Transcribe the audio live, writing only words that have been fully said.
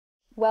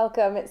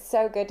Welcome. It's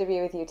so good to be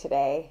with you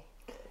today.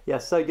 Yeah,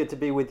 so good to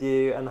be with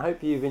you, and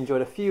hope you've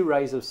enjoyed a few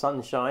rays of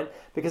sunshine.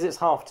 Because it's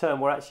half term,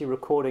 we're actually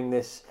recording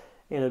this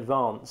in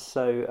advance.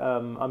 So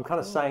I'm kind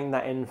of saying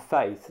that in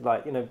faith,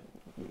 like,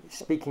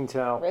 speaking to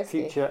our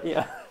Risky. future.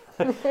 Yeah.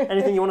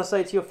 Anything you want to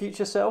say to your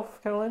future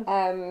self, Caroline?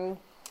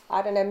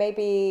 I don't know,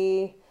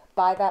 maybe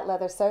buy that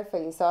leather sofa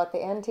you saw at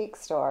the antique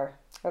store.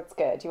 That's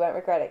good. You won't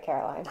regret it,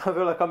 Caroline. I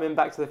feel like I'm in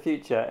Back to the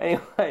Future.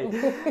 Anyway,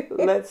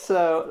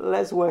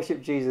 let's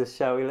worship Jesus,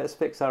 shall we? Let's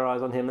fix our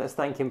eyes on him. Let's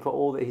thank him for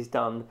all that he's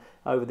done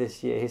over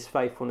this year, his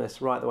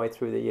faithfulness right the way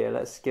through the year.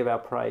 Let's give our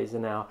praise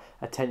and our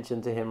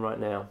attention to him right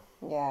now.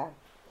 Yeah,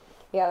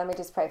 let me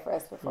just pray for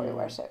us before we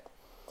worship.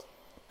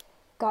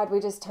 God, we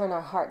just turn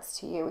our hearts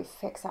to you. We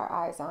fix our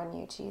eyes on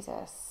you,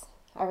 Jesus.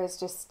 I was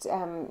just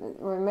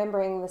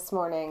remembering this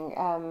morning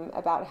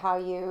about how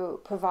you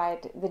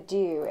provide the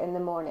dew in the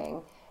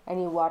morning and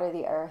you water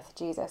the earth,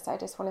 Jesus. I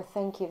just want to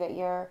thank you that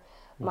you're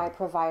my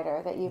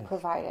provider, that you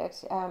provided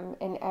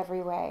in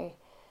every way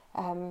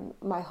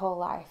my whole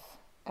life.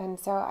 And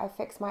so I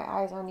fix my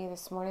eyes on you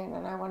this morning,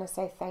 and I want to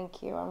say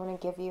thank you. I want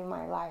to give you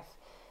my life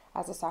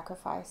as a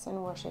sacrifice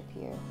and worship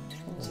you.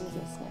 In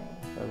Jesus' name.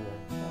 Amen.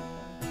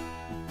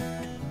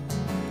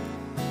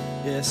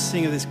 Yeah,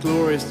 sing of this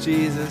glorious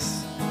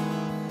Jesus,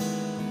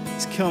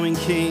 this coming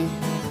King.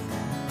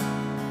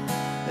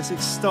 Let's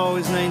extol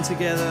his name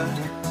together.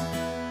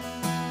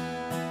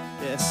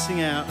 Yeah,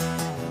 sing out.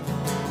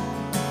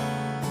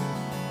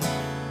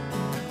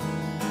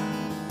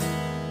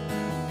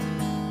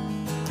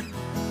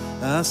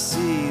 I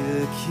see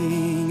the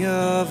King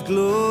of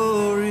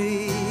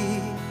glory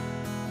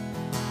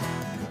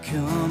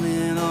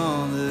coming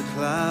on the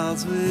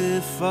clouds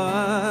with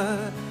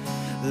fire.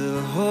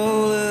 The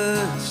whole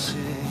earth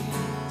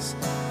shakes,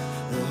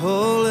 the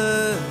whole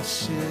earth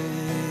shakes.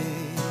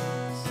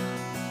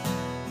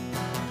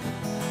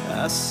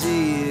 I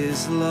see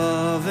his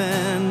love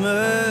and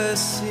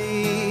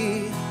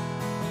mercy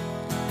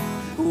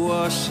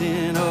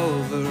washing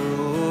over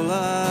all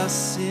our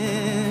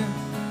sin.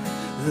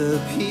 The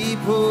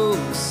people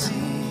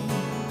sing,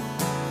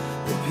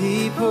 the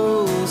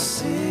people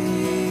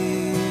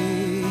sing.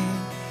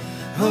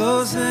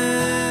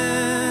 Hosanna,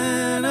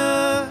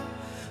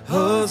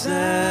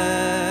 Hosanna,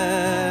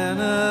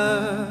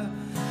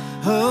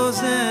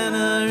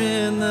 Hosanna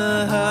in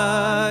the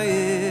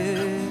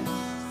highest.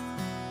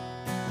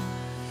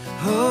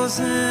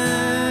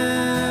 Hosanna,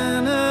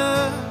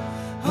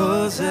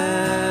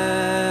 Hosanna,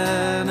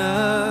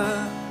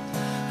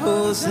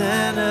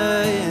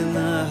 Hosanna in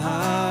the highest.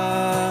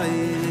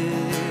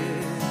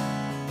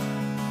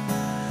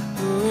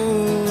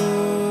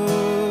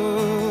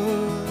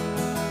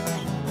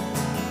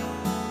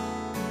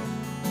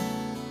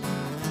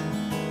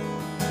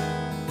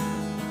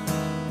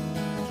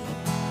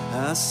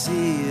 I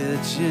see a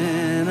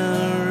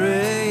generation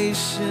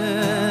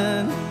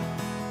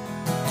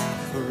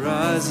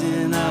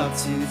rising up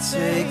to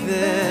take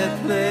their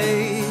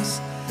place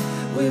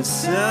with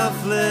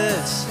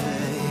selfless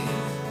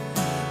faith,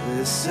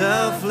 with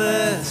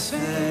selfless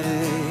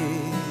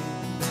faith.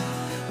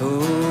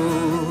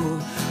 Oh,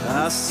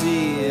 I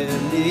see a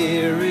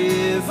near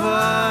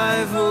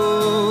revival.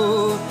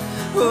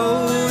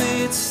 Oh,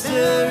 it's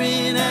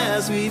stirring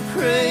as we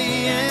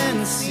pray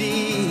and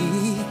seek.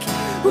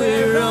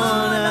 We're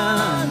on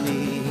our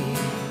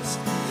knees,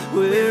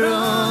 we're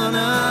on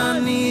our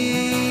knees.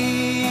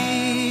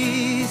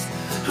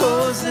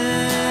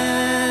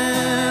 Hosanna,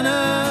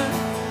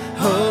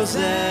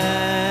 Hosanna,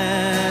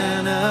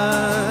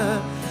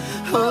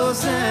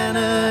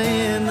 Hosanna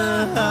in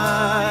the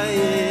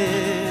highest.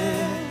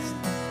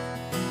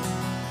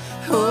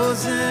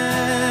 Hosanna,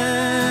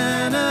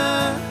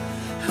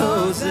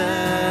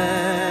 Hosanna,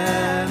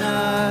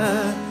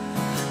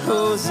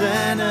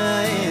 Hosanna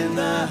in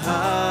the highest.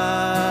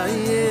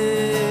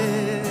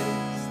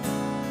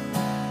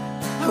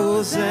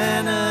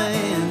 Hosanna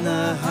in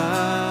the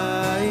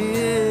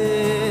highest.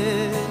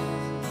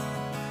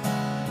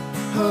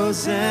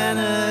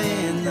 Hosanna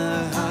in the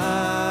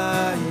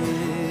highest.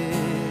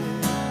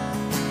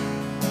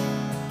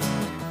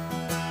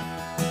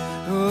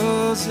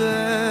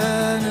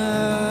 Hosanna.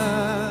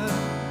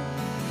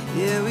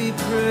 Yeah, we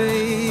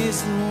praise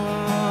the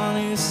one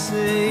who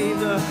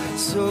saved our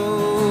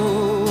soul.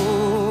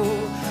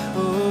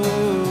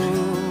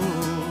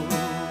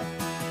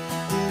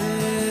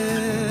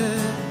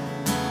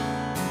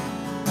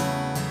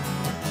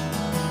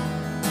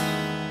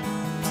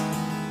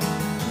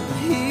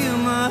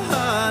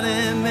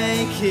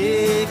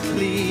 It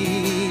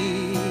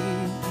clean.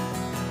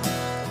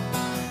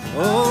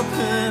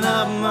 Open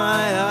up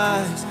my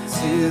eyes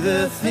to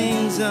the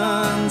things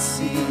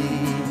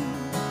unseen.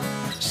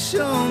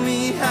 Show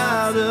me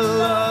how to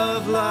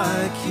love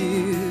like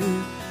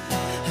you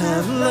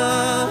have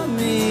loved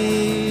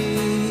me.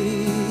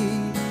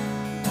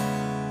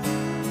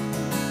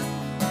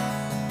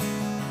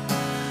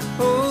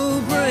 Oh,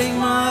 break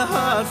my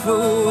heart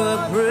for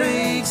what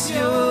breaks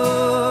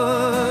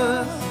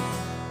yours.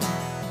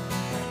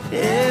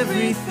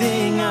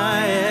 Everything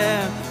I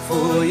am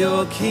for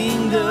your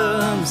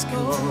kingdom's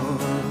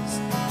cause.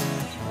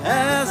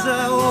 as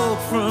I walk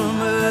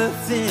from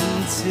earth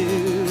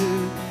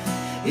into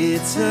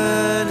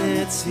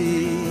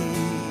eternity.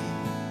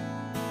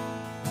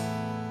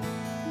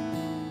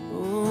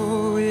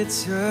 Oh,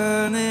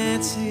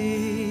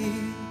 eternity.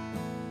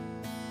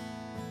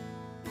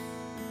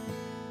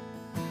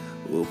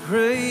 We'll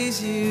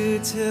praise you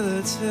till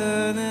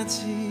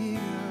eternity,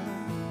 God.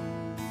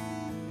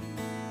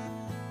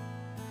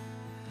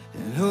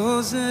 And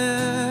Hosanna,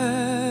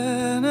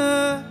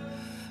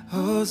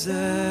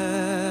 Hosanna,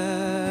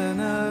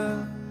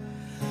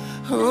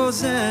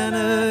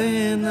 Hosanna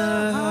in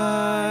the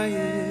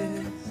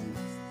highest.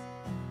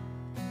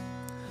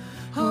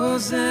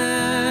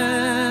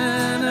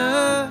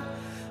 Hosanna,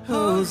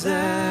 Hosanna,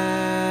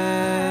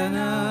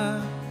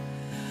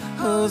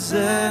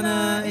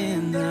 Hosanna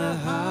in the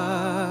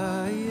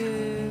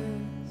highest.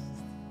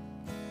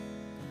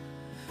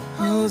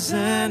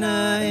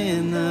 Hosanna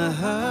in the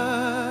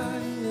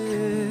highest.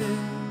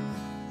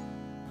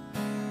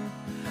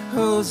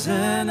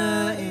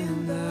 Hosanna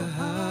in the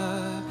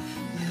highest.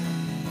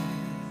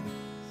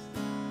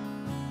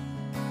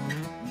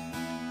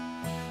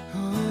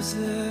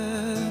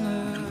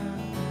 Hosanna.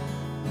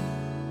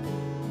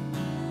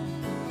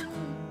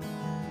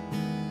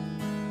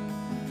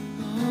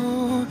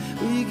 Oh,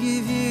 we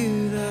give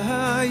you the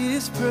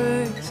highest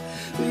praise.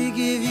 We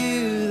give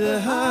you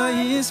the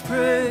highest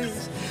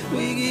praise.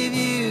 We give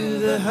you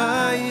the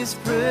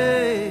highest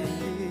praise.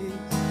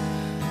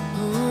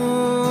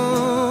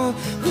 Oh,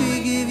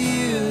 we give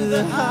you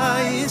the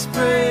highest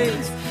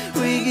praise.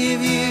 We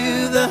give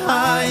you the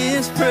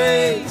highest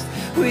praise.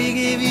 We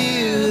give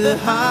you the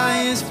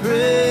highest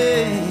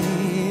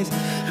praise.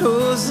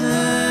 Hosanna,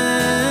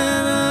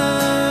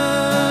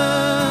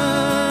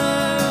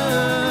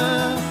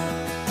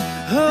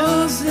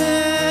 Hosanna.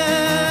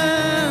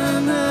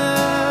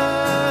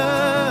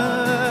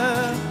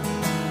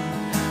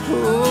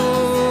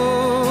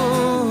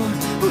 Oh,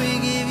 we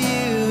give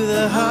you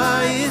the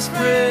highest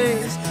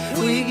praise.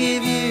 We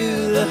give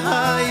you the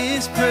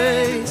highest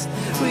praise.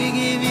 We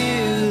give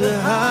you the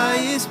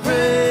highest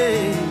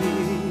praise.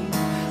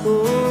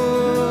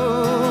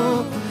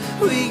 Oh,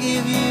 we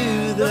give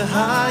you the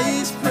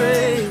highest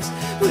praise.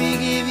 We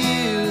give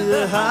you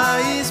the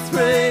highest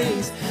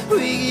praise.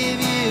 We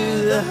give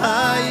you the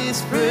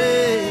highest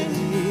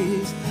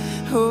praise.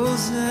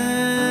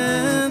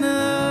 Hosanna,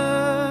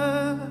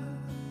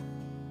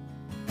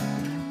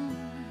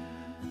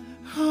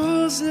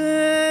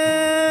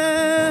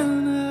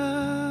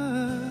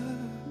 Hosanna.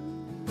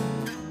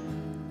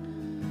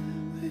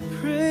 We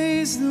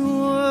praise the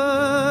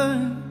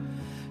one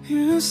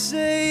who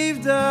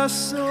saved our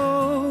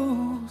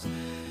souls.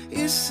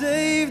 You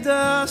saved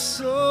our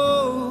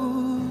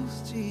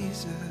souls,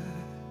 Jesus.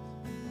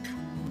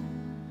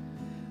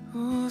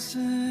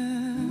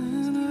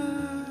 Hosanna.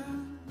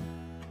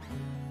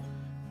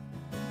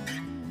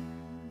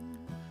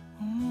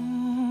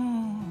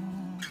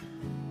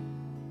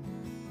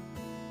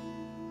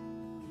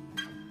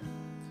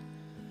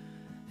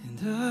 And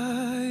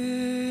I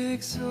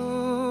exalt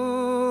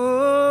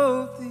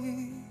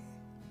thee.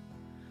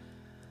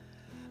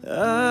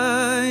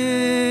 I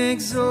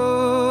exalt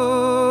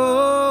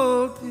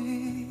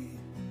thee.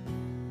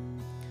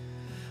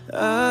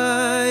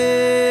 I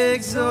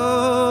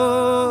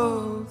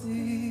exalt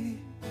thee.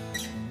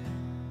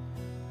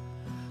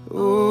 Oh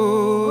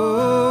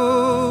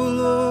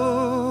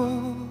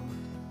Lord,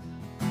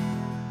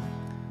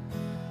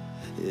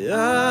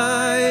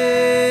 I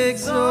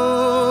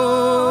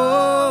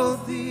exalt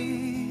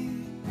thee.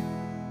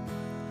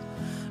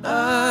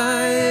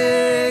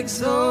 I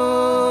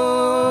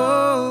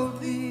exalt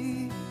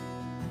thee.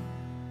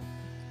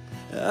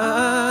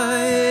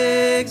 I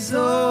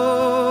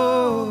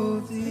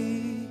exalt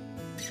thee.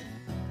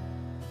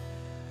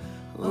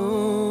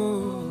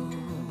 Oh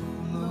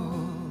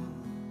Lord,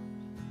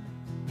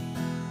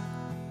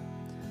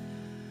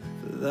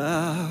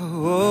 thou,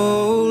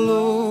 oh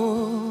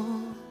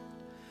Lord,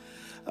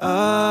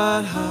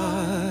 art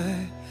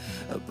high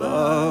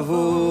above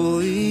all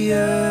the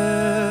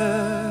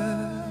earth.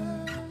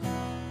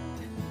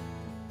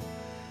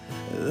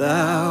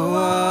 Thou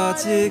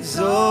art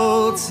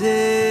exalted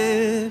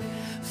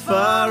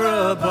far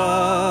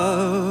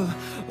above,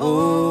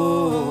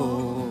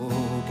 oh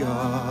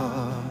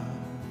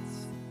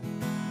gods.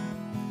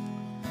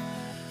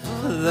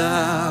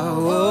 Thou,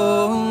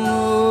 oh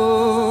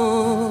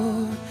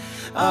Lord,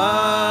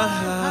 art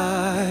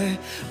high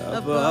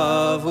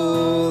above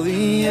all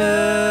the earth.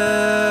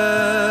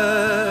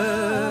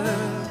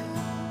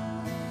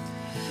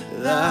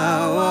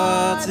 Thou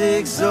art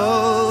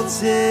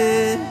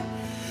exalted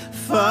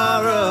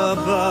far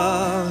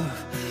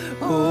above,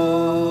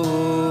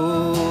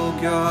 oh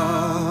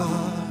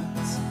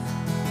gods.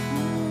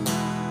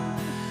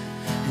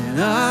 And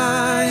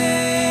I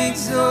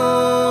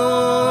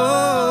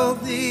exalt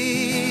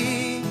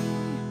thee.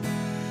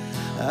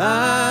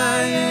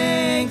 I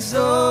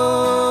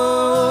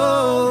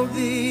exalt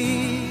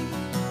thee.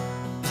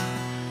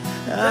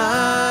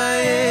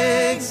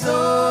 I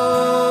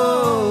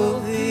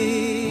exalt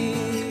thee.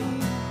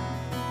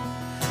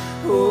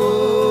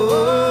 Oh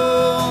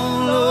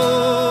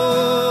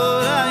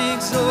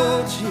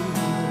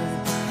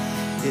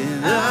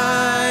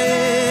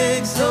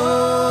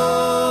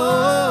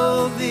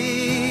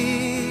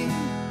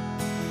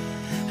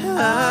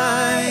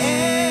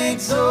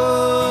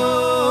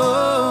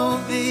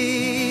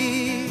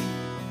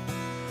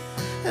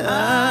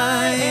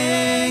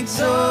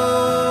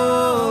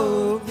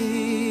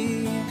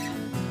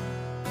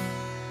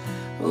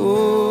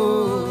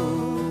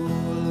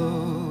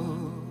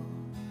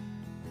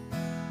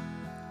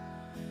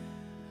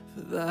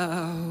For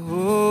thou, O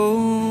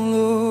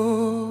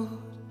Lord,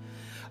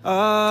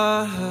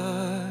 art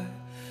high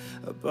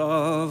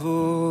above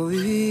all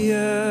the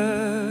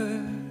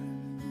earth.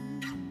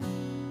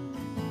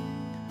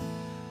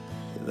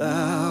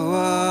 Thou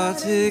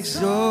art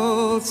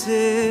exalted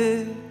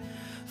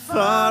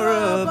far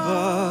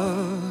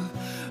above,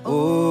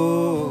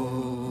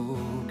 O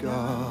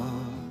God.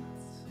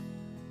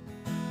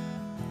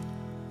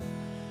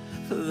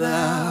 For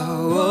thou,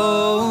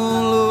 O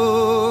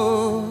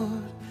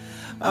Lord,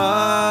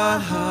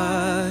 art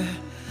high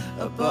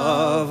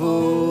above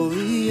all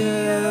the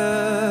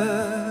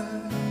earth.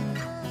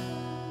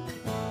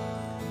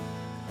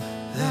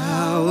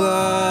 Thou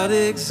art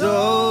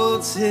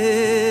exalted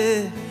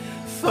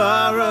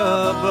far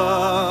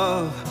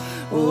above,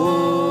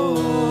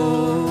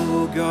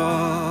 O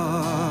God.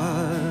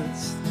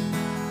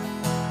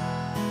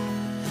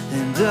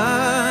 And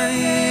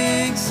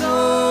I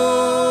exalt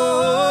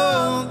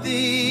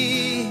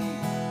thee,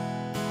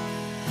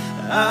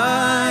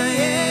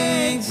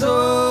 I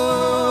exalt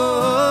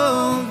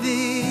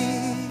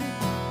thee,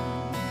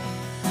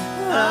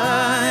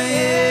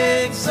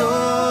 I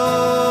exalt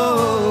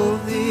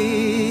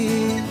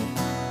thee,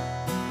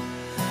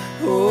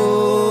 oh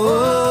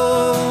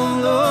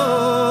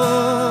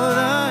Lord,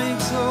 I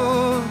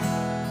exalt,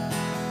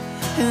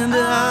 and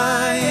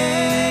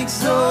I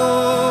exalt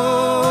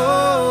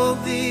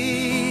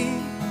thee,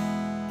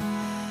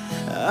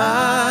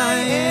 I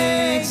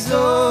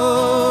exalt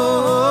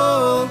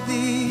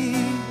thee,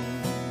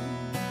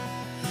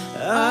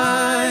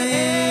 I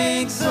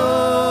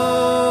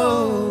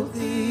exalt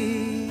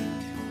thee,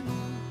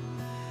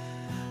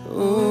 oh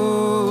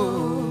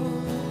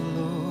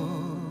Lord,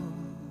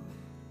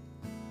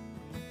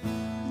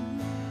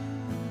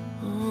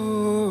 oh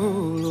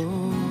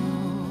Lord,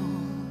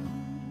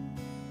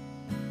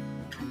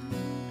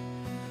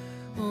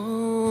 oh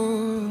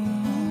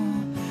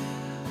Lord.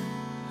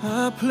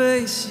 I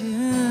place you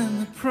in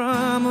the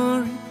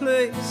primary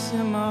place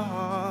in my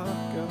heart,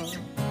 God.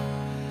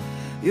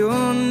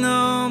 You're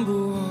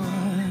number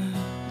one.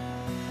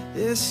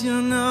 Yes,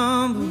 you're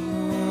number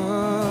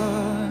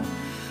one.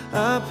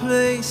 I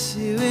place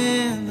you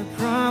in the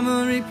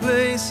primary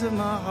place of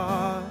my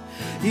heart.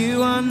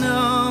 You are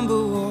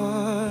number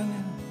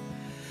one.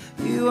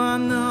 You are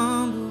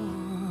number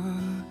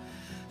one.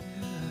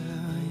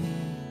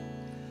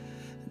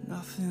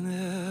 Nothing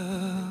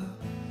else.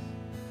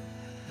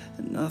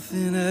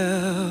 Nothing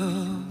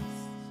else.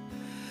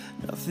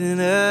 Nothing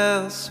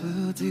else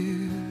will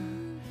do.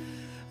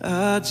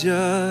 I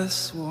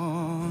just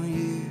want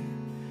you.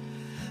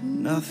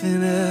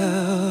 Nothing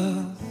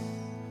else.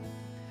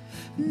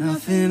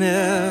 Nothing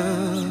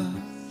else.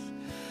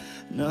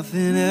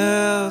 Nothing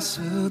else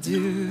will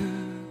do.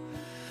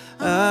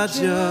 I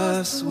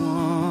just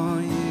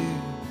want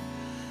you.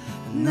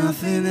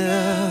 Nothing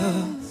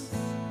else.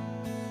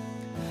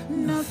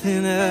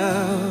 Nothing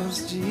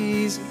else,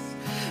 Jesus.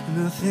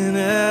 Nothing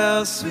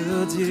else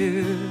will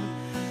do.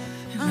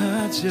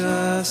 I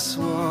just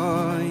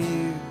want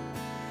you.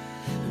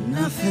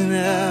 Nothing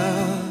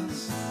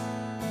else.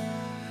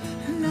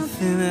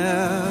 Nothing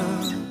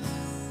else.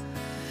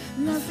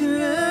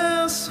 Nothing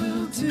else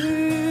will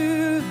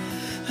do.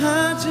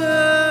 I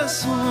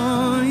just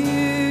want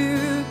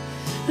you.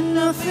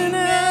 Nothing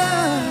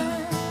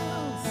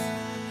else.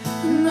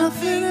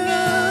 Nothing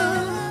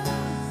else.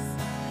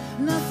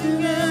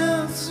 Nothing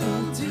else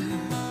will do.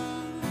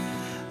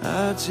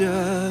 I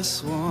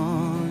just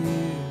want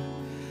you.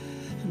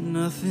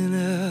 Nothing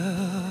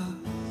else.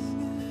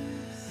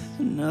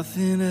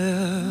 Nothing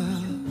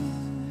else.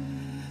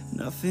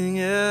 Nothing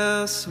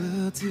else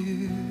will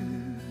do.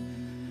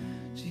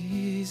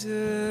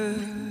 Jesus.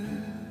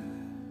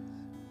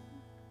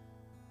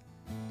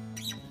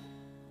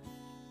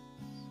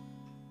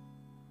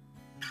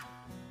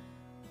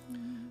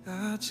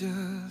 I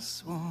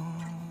just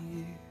want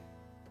you.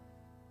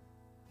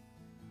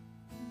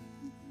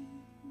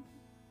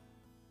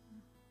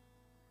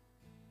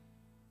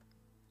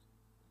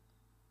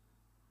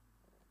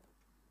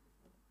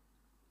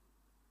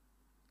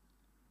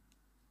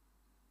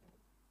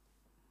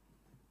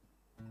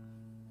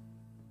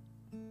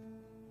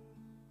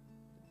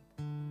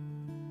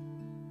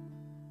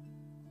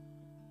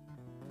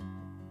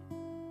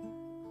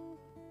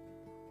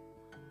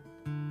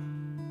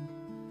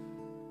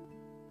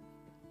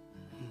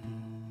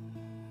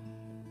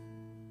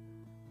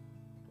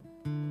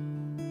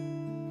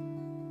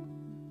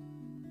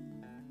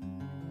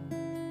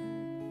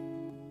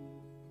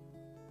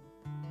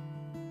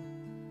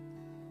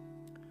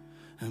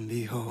 And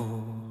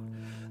behold,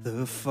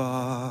 the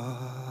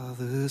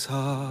Father's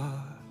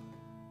heart,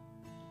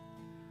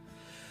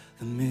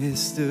 the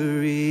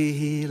mystery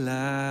He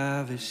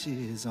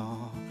lavishes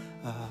on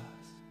us,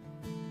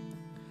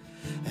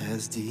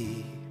 as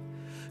deep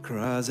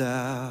cries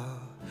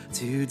out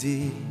to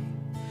deep,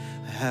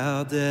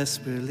 how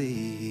desperately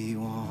He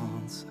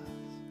wants us.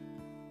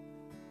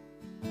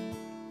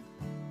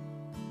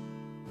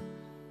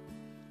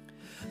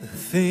 The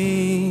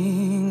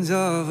things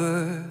of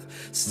earth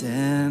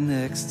stand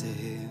next to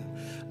Him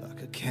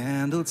like a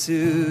candle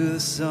to the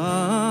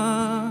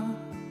sun,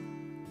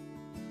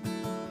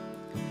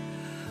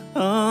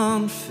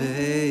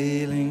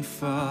 unfailing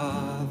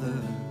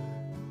Father,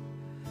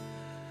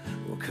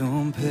 what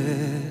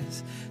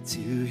compares to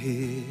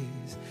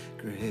his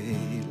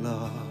great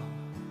love?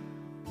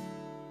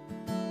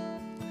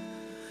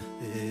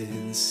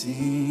 Then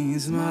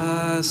sings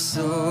my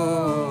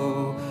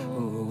soul,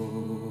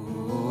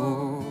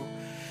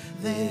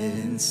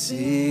 then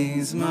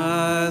sings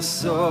my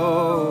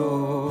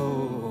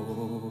soul,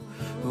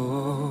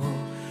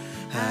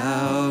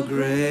 how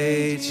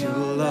great your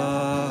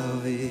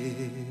love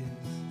is,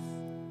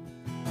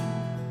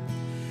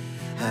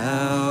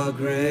 how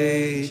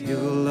great your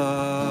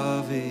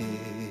love is.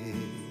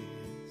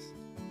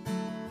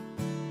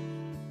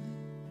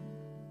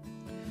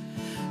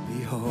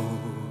 Behold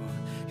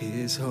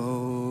his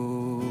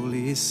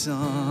holy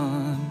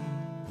Son,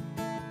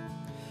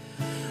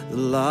 the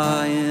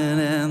Lion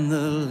and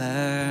the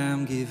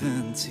Lamb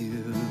given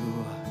to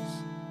us.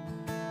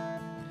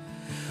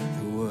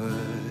 The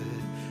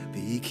Word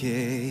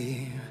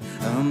became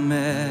a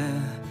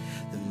man,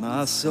 that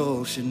my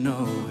soul should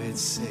know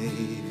its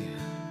Savior.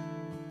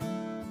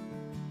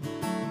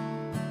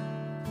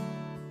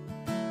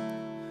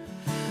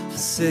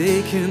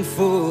 Forsaken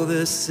for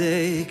the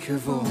sake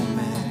of all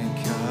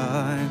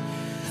mankind,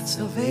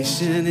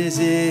 salvation is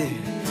in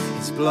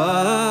his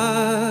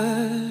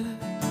blood.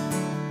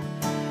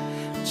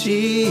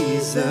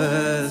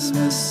 Jesus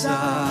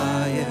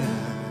Messiah,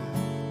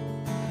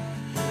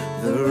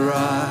 the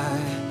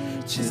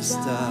righteous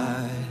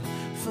died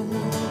for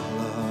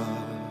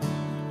love.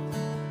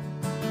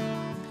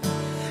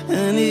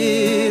 And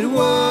it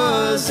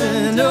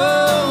wasn't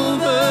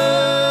over,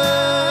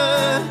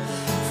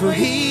 for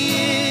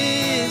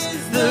he is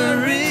the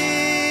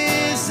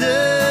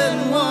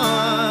risen one.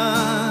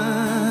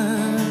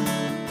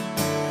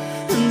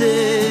 And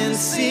then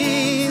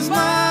sings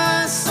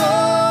my soul,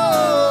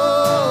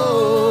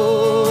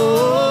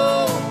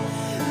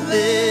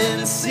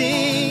 then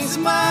sings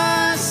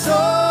my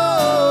soul,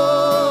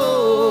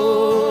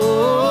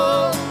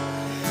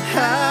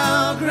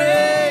 how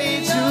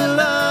great your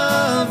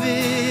love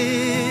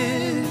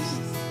is,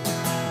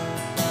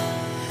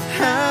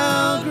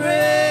 how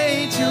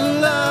great your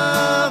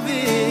love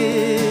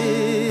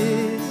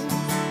is.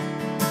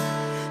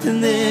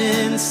 And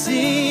then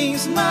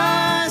sings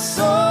my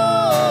soul,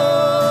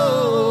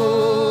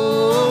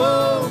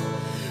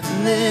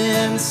 and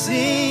then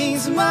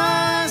sings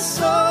my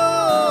soul,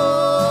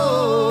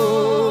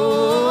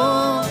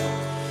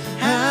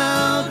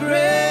 how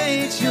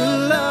great your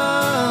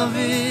love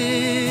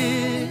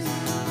is,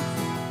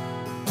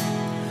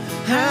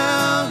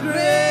 how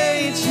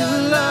great your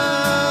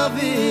love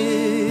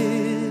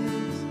is.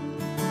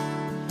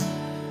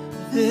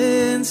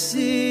 Then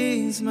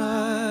sings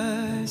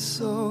my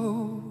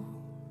soul.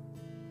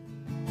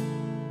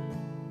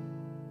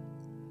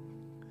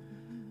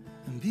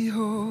 And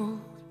behold,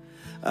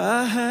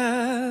 I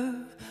have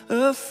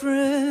a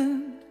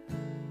friend,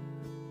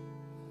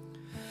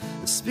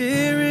 a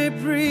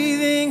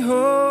spirit-breathing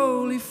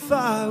holy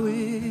fire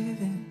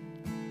within,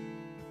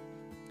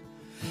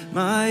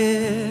 my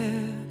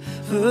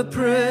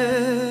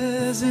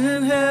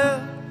ever-present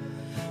help,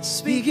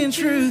 speaking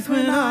truth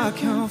when I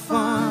can't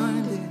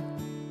find it.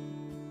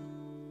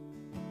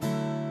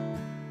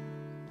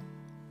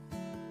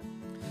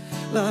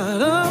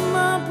 Light up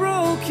my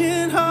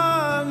broken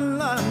heart and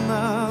light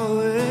my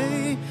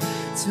way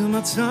till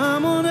my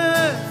time on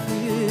earth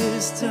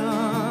is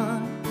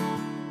done.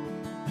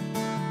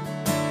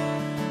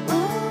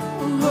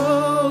 Oh,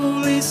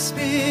 Holy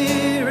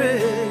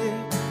Spirit,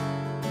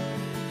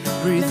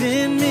 breathe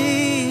in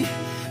me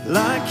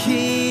like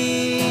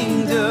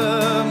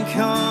kingdom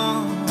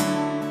come.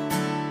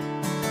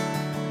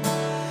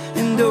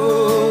 And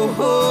oh,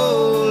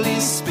 Holy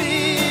Spirit,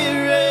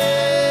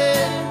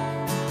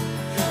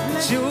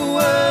 let your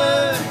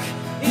work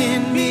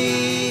in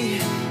me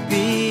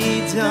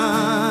be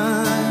done.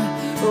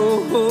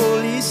 Oh,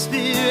 Holy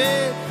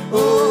Spirit,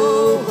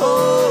 oh,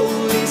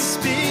 Holy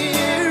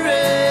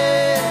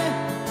Spirit,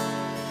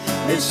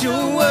 let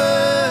your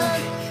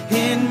work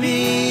in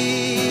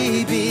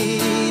me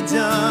be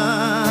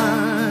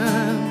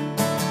done.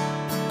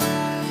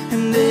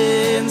 And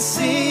then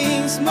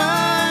sings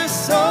my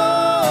soul,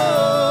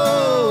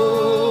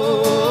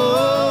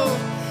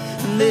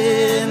 and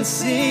then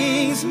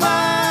sings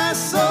my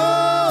soul,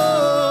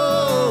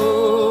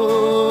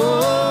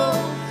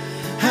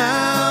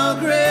 how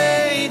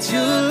great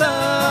your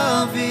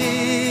love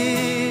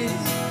is,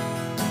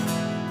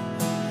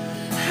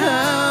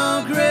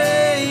 how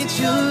great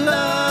your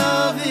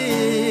love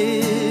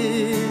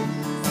is.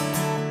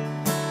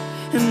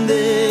 And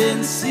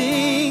then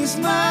sings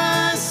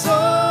my soul,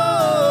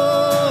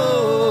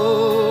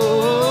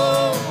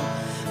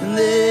 and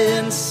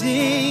then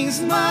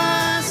sings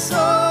my soul,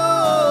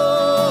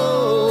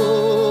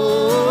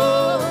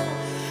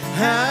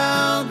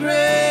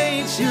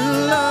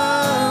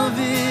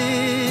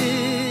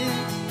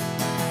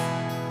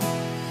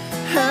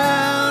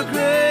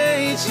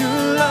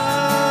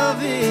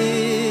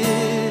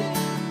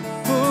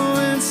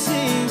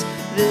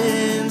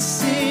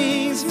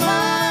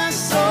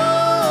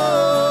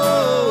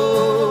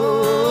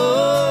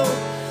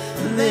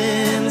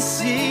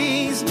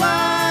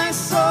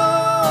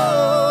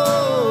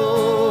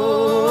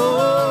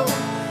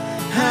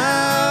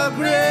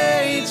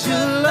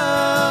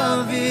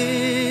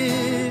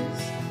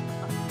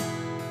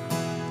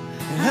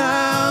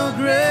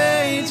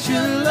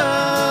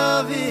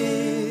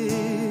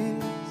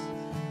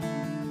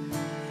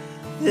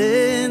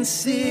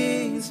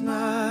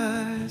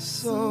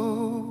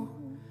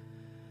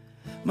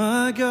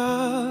 my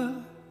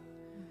God,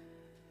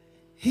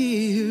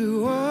 He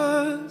who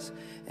was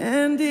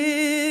and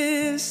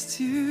is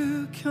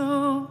to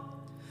come,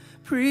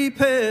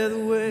 prepare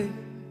the way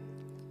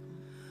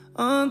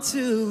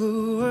until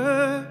the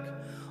work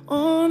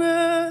on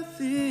earth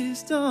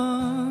is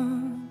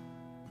done.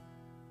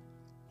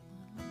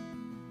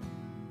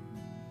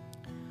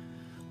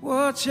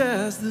 Watch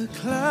as the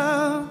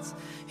clouds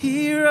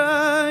He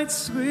rides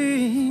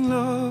swing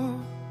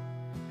low,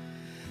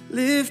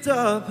 lift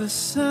up a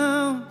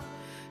sound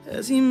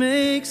as He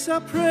makes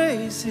our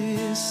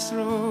praises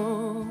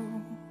slow.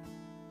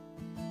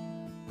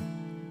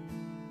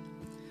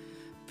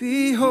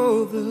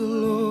 Behold the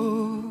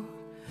Lord,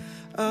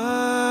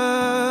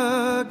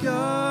 our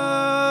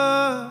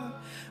God,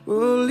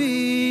 will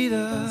lead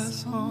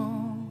us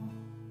home.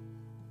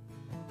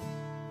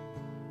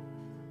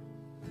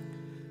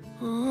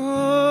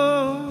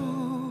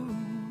 Oh,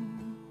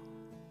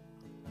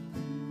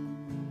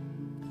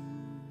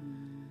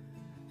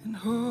 and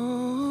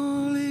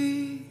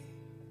holy,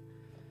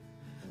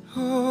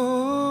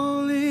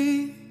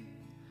 holy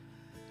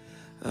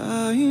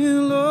are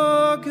you,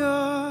 Lord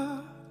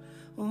God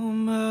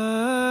Almighty.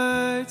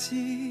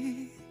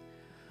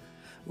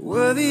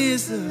 Worthy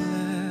is the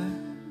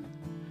Lamb,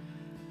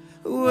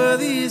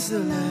 worthy is the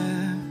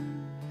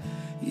Lamb.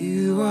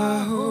 You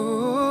are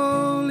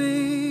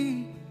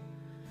holy,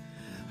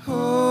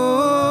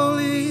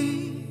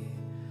 holy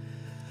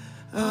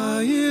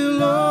are you,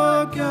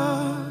 Lord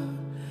God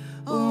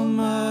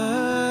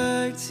Almighty.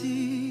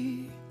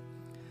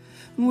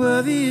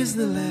 Worthy is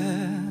the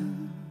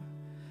Lamb,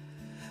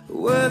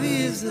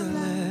 worthy is the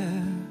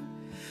Lamb.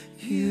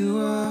 You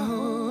are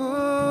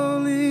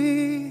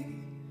holy,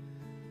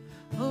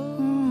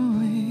 holy.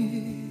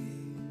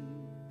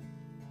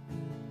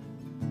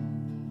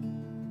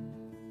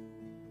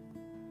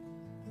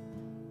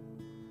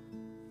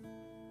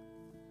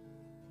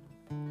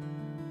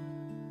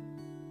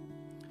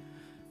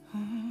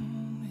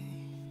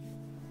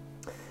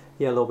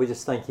 Yeah, Lord, we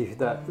just thank you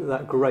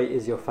that great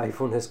is your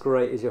faithfulness,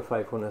 great is your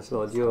faithfulness,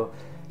 Lord.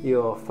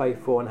 You're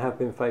faithful and have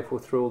been faithful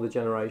through all the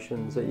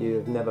generations, that you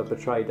have never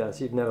betrayed us,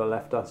 you've never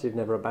left us, you've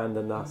never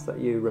abandoned us, that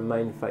you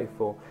remain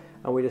faithful.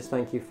 And we just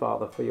thank you,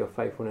 Father, for your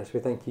faithfulness. We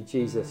thank you,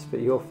 Jesus, for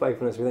your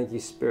faithfulness. We thank you,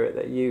 Spirit,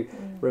 that you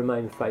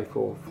remain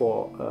faithful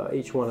for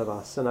each one of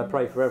us. And I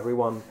pray for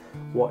everyone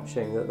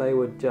watching that they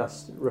would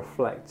just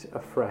reflect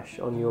afresh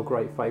on your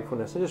great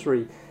faithfulness. I just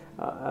really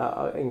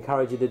I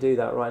encourage you to do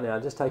that right now.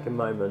 Just take a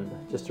moment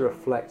just to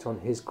reflect on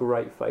his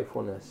great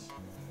faithfulness.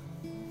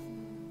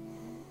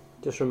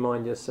 Just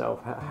remind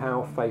yourself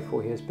how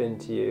faithful he has been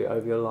to you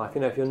over your life.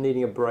 You know, if you're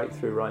needing a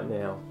breakthrough right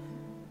now,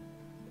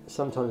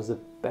 sometimes the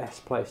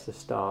best place to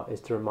start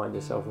is to remind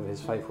yourself of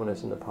his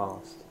faithfulness in the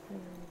past.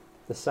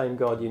 The same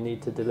God you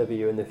need to deliver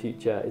you in the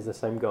future is the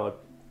same God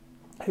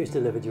who's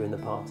delivered you in the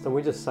past. And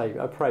we just say,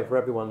 I pray for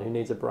everyone who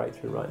needs a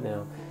breakthrough right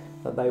now,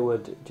 that they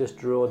would just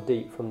draw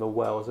deep from the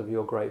wells of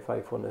your great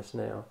faithfulness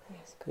now.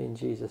 Yes, in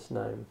Jesus'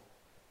 name.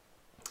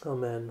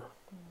 Amen.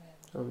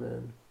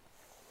 Amen.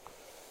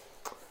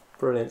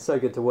 Brilliant. So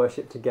good to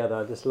worship together.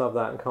 I just love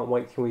that and can't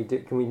wait. Can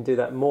we do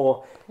that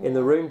more in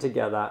the room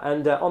together?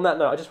 And on that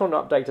note, I just want to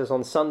update us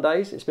on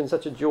Sundays. It's been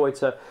such a joy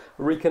to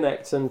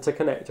reconnect and to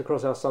connect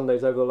across our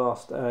Sundays over the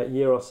last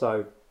year or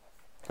so,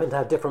 and to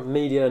have different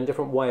media and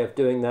different way of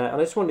doing that.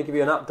 And I just wanted to give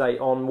you an update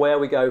on where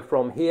we go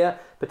from here,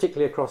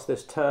 particularly across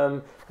this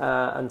term.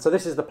 And so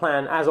this is the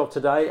plan as of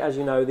today. As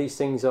you know, these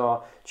things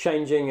are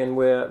changing and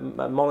we're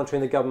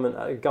monitoring the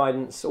government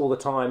guidance all the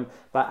time.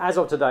 But as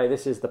of today,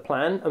 this is the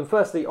plan. And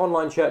firstly,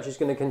 online church is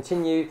going to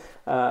continue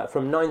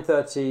from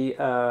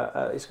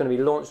 9:30. It's going to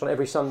be launched on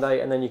every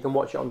Sunday, and then you can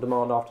watch it on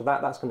demand after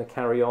that. That's going to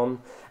carry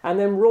on. And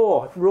then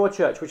Raw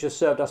Church, which has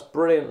served us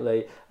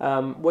brilliantly.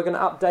 We're going to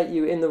update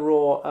you in the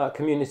Raw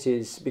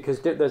communities, because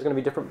there's going to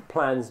be different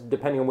plans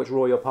depending on which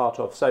Raw you're part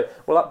of. So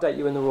we'll update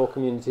you in the Raw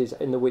communities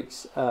in the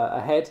weeks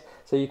ahead.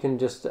 So you can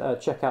just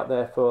check out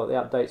there for the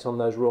updates on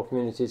those Raw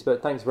communities.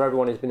 But thanks for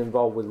everyone who's been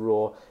involved with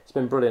Raw. It's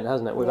been brilliant,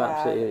 hasn't it? We've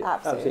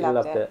absolutely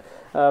loved it.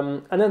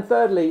 And then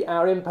thirdly,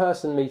 our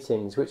in-person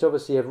meetings, which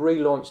obviously have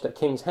relaunched at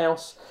King's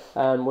House.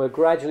 We're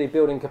gradually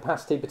building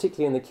capacity,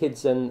 particularly in the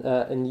kids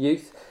and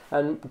youth.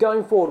 And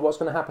going forward, what's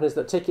going to happen is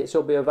that tickets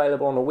will be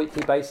available on a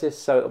weekly basis.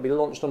 So it'll be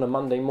launched on a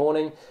Monday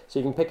morning. So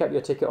you can pick up your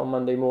ticket on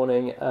Monday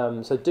morning.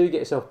 So do get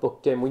yourself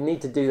booked in. We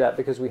need to do that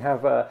because we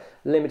have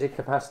limited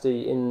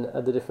capacity in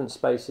the different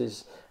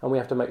spaces, and we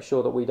have to make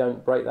sure that we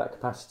don't break that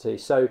capacity.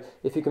 So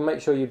if you can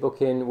make sure you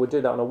book in, we'll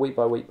do that on a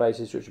week-by-week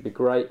basis, which would be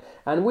great.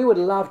 And we would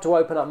love to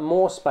open up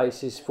more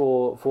spaces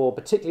for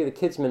particularly the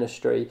kids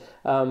ministry,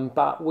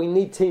 but we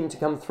need team to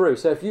come through.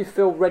 So if you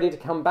feel ready to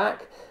come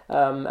back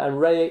and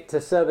ready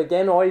to serve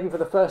again, or even for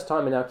the first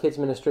time in our kids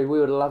ministry, we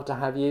would love to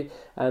have you.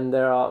 And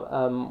there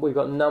are we've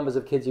got numbers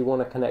of kids who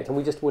want to connect, and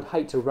we just would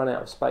hate to run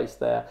out of space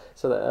there,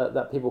 so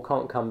that people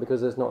can't come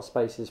because there's not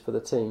spaces for the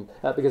team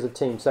because of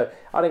team. So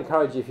I'd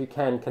encourage you, if you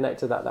can, connect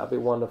to that. That'd be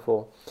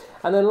wonderful.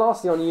 And then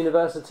lastly, on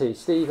university,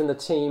 Steve and the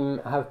team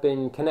have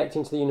been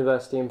connecting to the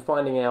university and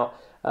finding out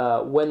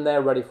when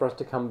they're ready for us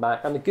to come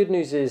back. And the good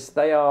news is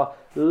they are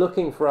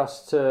looking for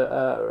us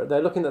to,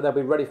 they're looking that they'll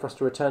be ready for us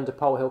to return to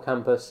Pole Hill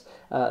campus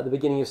at the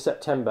beginning of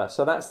September.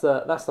 So that's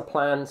the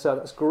plan. So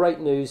that's great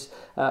news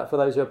for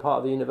those who are part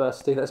of the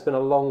university. That's been a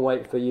long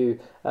wait for you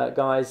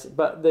guys.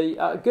 But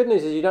the good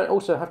news is you don't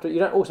also have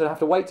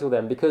to wait till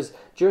then, because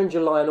during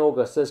July and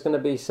August there's going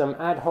to be some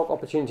ad hoc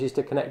opportunities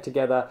to connect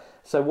together.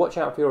 So watch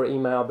out for your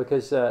email,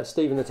 because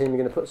Steve and the team are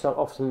going to put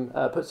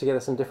together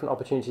some different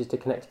opportunities to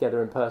connect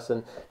together in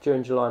person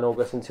during July and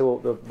August until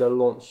the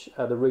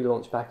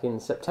relaunch back in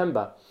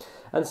September.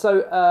 And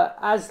so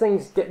as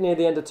things get near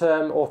the end of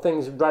term or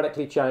things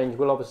radically change,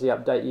 we'll obviously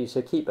update you,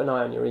 so keep an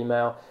eye on your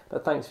email.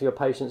 But thanks for your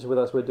patience with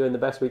us. We're doing the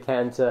best we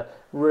can to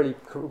really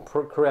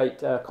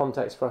create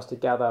context for us to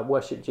gather,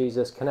 worship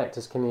Jesus, connect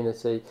as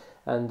community.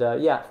 And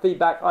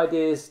feedback,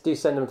 ideas, do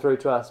send them through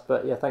to us.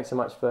 But thanks so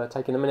much for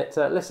taking a minute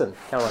to listen,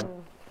 Caroline.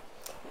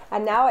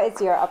 And now is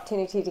your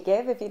opportunity to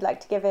give. If you'd like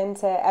to give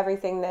into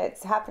everything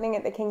that's happening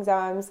at the King's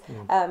Arms,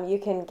 you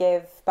can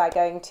give by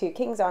going to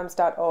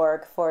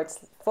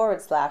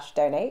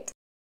kingsarms.org/donate.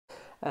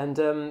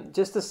 And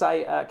just to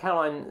say,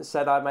 Caroline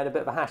said I made a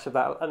bit of a hash of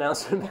that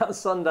announcement about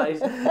Sundays.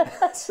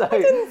 So, I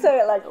didn't say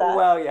it like that.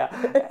 Well, yeah,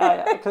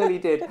 I clearly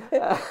did.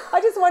 I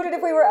just wondered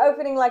if we were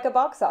opening like a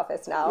box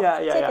office now.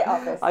 Ticket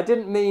office. I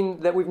didn't mean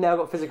that we've now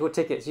got physical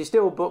tickets. You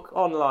still book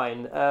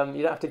online.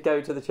 You don't have to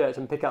go to the church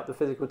and pick up the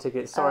physical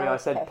tickets. Sorry, I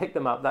said pick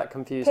them up. That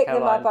confused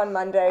Caroline. Pick them up on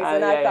Mondays,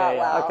 and I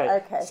thought,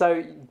 okay.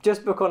 So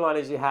just book online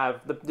as you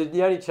have.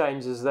 The only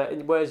change is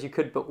that whereas you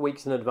could book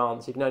weeks in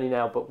advance, you can only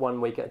now book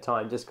 1 week at a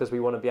time, just because we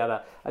want to be able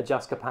to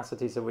adjust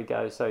capacities as we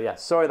go. So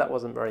sorry that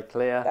wasn't very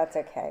clear. That's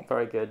okay.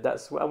 Very good.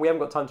 And we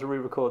haven't got time to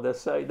re-record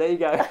this, so there you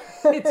go.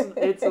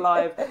 it's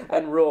live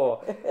and raw.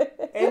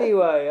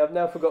 Anyway, I've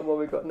now forgotten what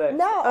we've got next.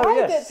 Now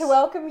I get to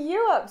welcome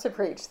you up to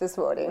preach this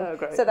morning. Oh,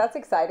 great. So that's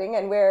exciting,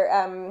 and we're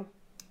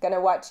going to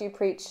watch you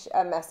preach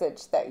a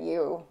message that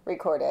you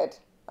recorded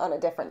on a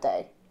different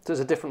day. So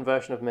it's a different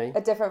version of me.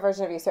 A different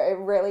version of you. So it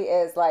really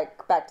is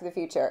like Back to the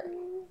Future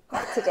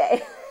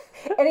today.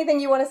 Anything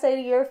you want to say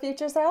to your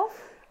future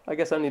self? I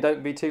guess only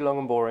don't be too long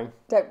and boring.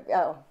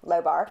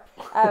 Low bar.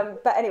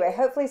 But anyway,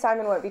 hopefully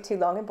Simon won't be too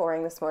long and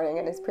boring this morning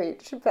in his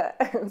preach.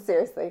 But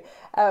seriously,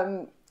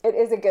 it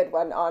is a good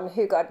one on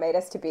who God made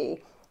us to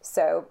be.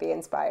 So be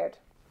inspired.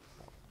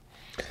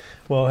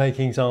 Well, hey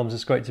King's Arms,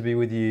 it's great to be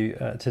with you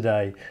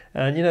today.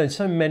 And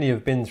so many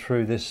have been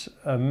through this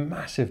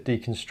massive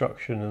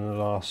deconstruction in the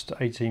last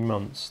 18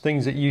 months.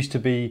 Things that used to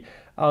be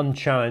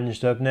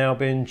unchallenged have now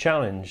been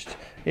challenged.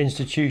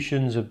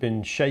 Institutions have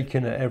been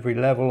shaken at every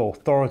level.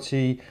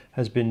 Authority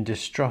has been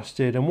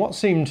distrusted. And what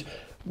seemed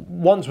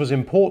once was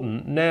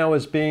important now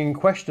is being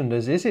questioned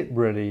as, is it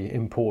really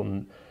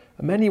important?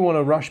 Many want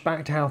to rush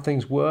back to how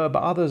things were,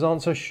 but others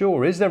aren't so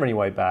sure. Is there any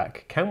way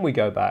back? Can we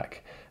go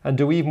back? And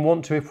do we even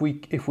want to if we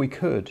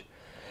could?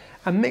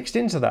 And mixed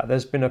into that,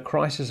 there's been a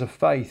crisis of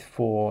faith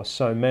for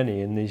so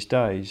many in these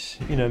days.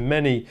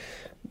 Many,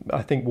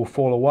 I think, will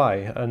fall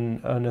away.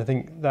 And I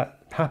think that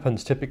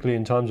happens typically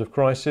in times of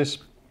crisis.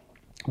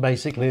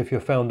 Basically, if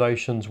your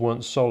foundations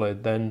weren't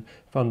solid, then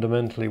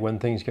fundamentally when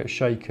things get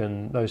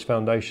shaken, those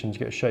foundations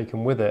get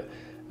shaken with it,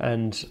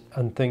 and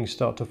things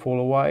start to fall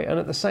away. And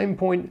at the same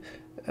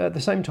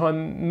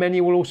time,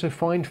 many will also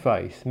find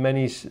faith.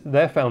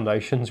 Their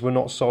foundations were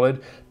not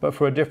solid, but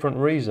for a different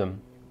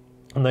reason.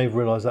 And they've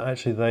realised that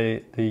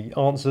actually the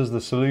answers,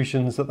 the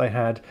solutions that they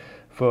had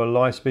for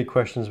life's big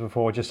questions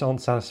before just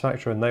aren't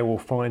satisfactory, and they will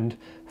find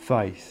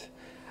faith.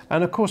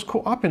 And of course,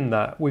 caught up in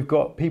that, we've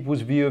got people's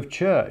view of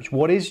church.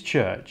 What is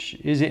church?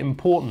 Is it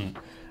important?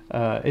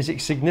 Is it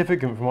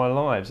significant for my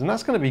lives? And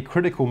that's going to be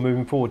critical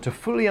moving forward to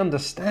fully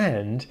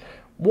understand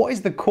what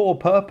is the core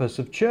purpose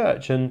of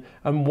church, and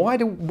why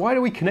do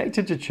we connect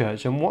to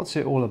church, and what's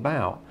it all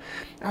about?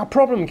 Our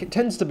problem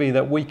tends to be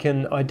that we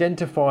can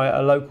identify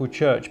a local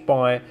church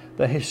by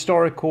the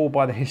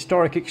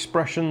historic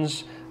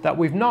expressions that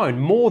we've known,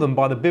 more than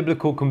by the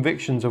biblical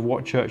convictions of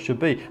what church should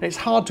be. And it's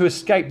hard to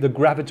escape the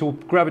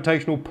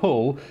gravitational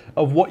pull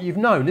of what you've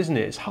known, isn't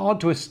it? It's hard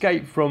to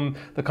escape from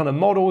the kind of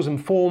models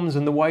and forms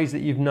and the ways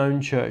that you've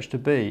known church to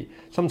be.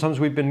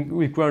 Sometimes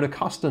we've grown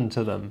accustomed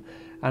to them.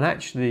 And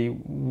actually,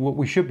 what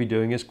we should be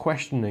doing is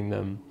questioning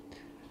them.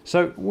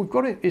 So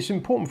it's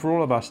important for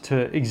all of us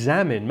to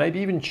examine, maybe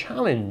even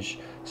challenge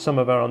some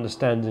of our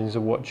understandings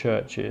of what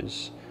church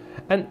is.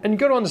 And you've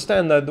got to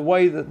understand, though, the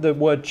way that the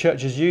word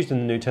church is used in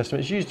the New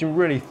Testament, it's used in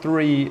really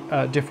three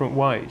different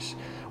ways.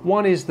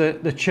 One is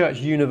the church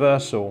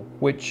universal,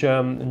 which,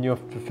 and you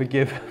have to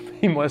forgive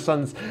me, my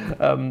son's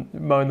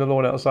mowing the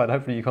lawn outside.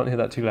 Hopefully you can't hear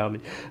that too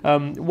loudly.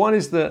 One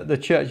is the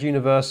church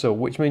universal,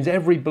 which means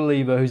every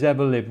believer who's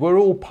ever lived. We're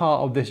all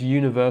part of this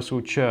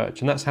universal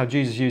church. And that's how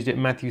Jesus used it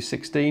in Matthew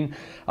 16,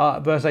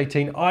 verse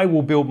 18. I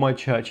will build my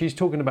church. He's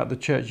talking about the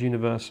church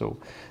universal.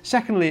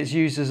 Secondly, it's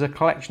used as a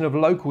collection of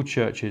local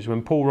churches.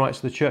 When Paul writes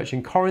to the church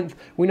in Corinth,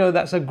 we know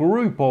that's a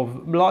group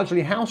of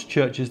largely house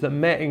churches that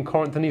met in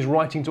Corinth, and he's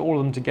writing to all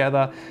of them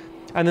together.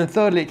 And then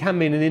thirdly, it can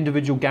mean an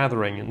individual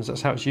gathering, and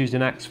that's how it's used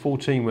in Acts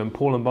 14 when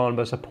Paul and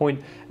Barnabas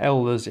appoint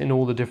elders in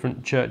all the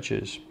different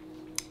churches.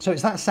 So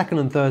it's that second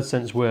and third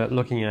sense we're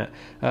looking at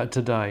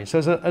today. So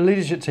as a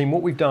leadership team,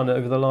 what we've done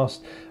over the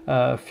last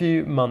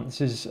few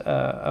months is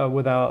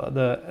with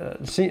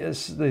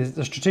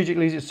the strategic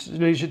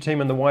leadership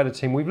team and the wider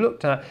team, we've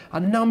looked at a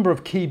number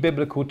of key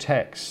biblical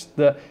texts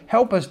that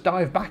help us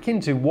dive back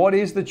into what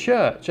is the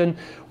church. And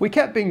we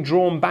kept being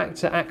drawn back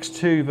to Acts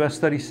 2 verse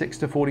 36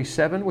 to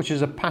 47, which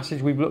is a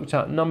passage we've looked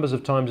at numbers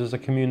of times as a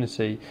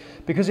community,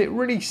 because it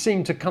really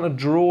seemed to kind of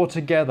draw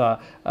together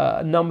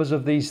numbers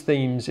of these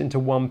themes into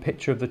one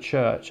picture of the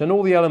church, and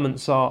all the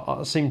elements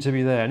seem to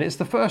be there. And it's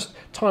the first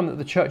time that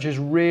the church is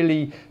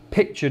really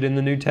pictured in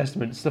the New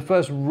Testament. It's the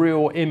first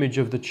real image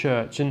of the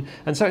church, and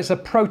so it's a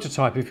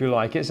prototype, if you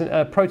like. It's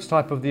a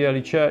prototype of the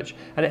early church,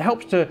 and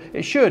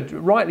it should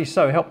rightly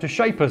so help to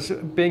shape us,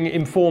 being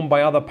informed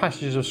by other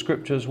passages of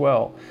scripture as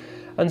well.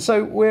 And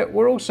so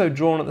we're also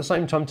drawn at the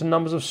same time to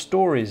numbers of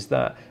stories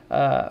that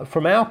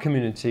from our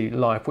community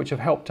life, which have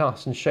helped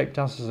us and shaped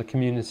us as a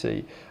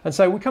community. And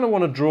so we kind of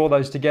want to draw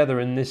those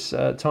together in this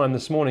time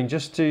this morning,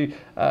 just to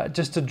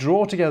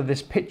draw together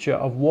this picture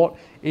of what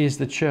is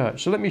the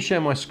church. So let me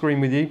share my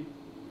screen with you.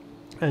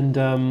 And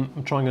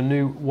I'm trying a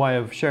new way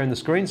of sharing the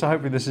screen, so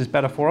hopefully this is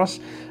better for us.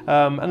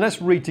 And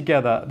let's read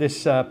together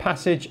this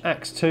passage,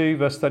 Acts 2,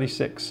 verse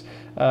 36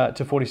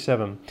 to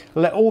 47.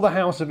 Let all the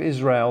house of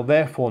Israel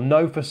therefore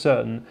know for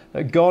certain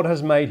that God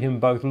has made him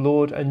both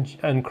Lord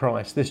and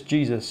Christ, this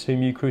Jesus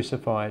whom you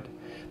crucified.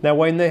 Now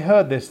when they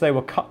heard this, they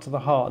were cut to the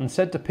heart and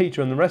said to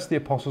Peter and the rest of the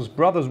apostles,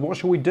 Brothers, what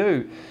shall we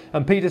do?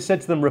 And Peter said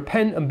to them,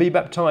 Repent and be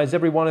baptized,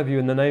 every one of you,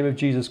 in the name of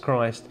Jesus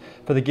Christ,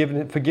 for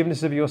the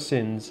forgiveness of your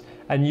sins,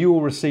 and you will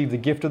receive the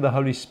gift of the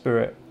Holy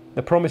Spirit.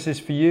 The promise is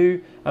for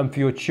you and for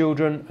your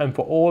children and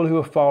for all who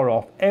are far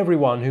off,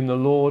 everyone whom the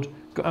Lord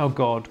our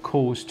God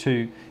calls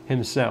to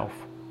himself.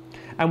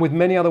 And with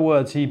many other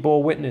words he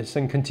bore witness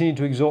and continued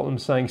to exhort them,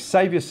 saying,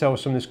 Save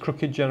yourselves from this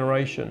crooked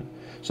generation.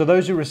 So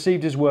those who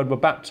received his word were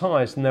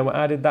baptized, and there were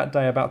added that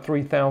day about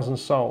 3,000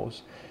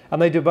 souls.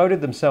 And they devoted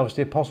themselves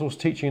to the apostles'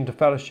 teaching and to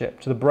fellowship,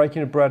 to the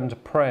breaking of bread and to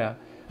prayer.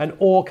 And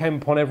awe came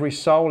upon every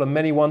soul, and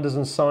many wonders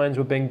and signs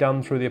were being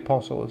done through the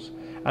apostles.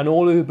 And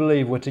all who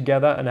believed were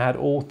together and had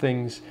all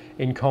things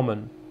in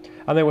common.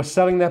 And they were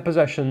selling their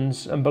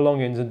possessions and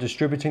belongings and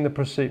distributing the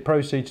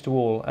proceeds to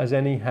all, as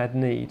any had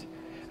need.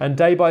 And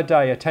day by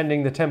day,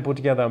 attending the temple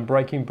together and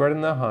breaking bread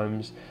in their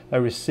homes, they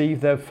received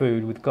their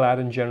food with glad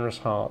and generous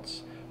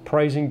hearts,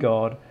 praising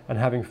God and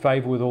having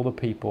favour with all the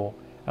people.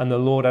 And the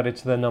Lord added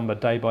to their number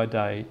day by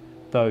day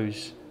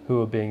those who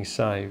were being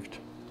saved.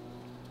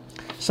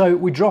 So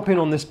we drop in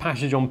on this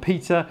passage on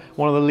Peter,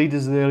 one of the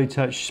leaders of the early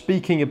church,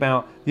 speaking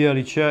about the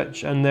early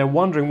church, and they're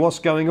wondering what's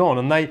going on,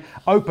 and they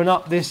open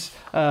up this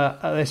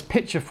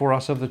picture for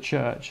us of the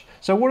church.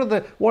 So what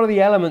are the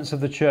elements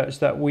of the church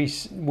that we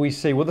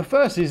see? Well, the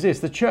first is this: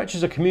 the church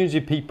is a community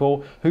of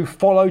people who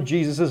follow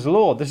Jesus as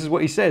Lord. This is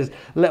what he says: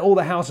 Let all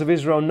the house of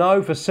Israel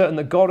know for certain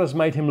that God has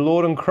made him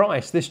Lord and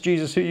Christ, this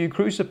Jesus who you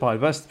crucified.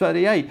 Verse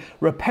 38,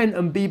 Repent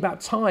and be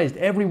baptized,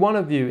 every one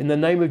of you, in the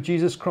name of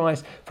Jesus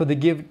Christ, for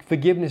the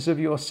forgiveness of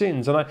your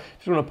sins. And I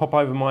just want to pop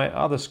over my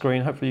other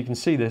screen, hopefully you can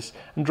see this,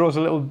 and draws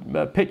a little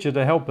picture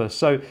to help us.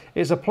 So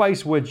it's a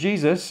place where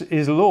Jesus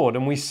is Lord,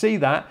 and we see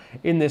that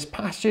in this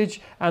passage,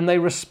 and they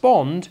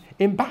respond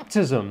in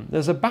baptism.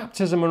 There's a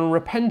baptism and a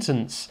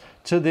repentance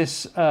to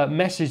this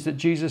message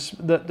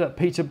that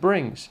Peter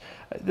brings.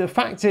 The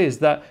fact is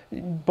that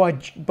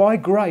by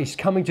grace,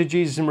 coming to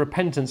Jesus in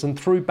repentance and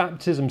through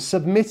baptism,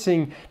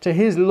 submitting to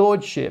his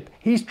lordship,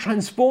 he's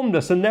transformed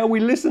us, and now we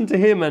listen to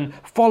him and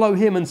follow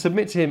him and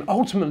submit to him.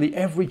 Ultimately,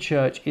 every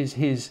church is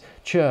his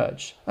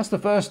church. That's the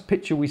first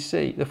picture we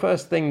see. The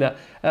first thing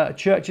that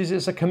church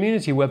is a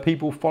community where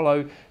people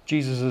follow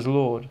Jesus as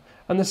Lord.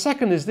 And the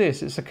second is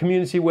this: it's a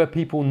community where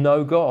people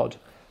know God.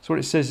 That's what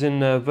it says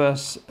in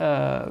verse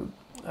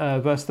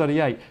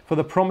 38. For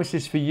the promise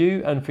is for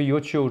you and for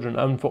your children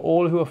and for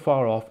all who are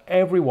far off,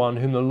 everyone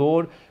whom the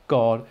Lord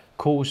God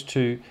calls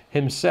to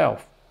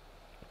himself.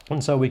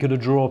 And so we could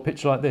draw a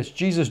picture like this.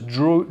 Jesus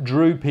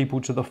drew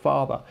people to the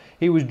Father.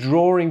 He was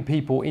drawing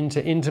people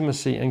into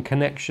intimacy and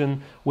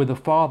connection with the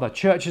Father.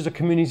 Church is a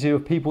community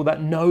of people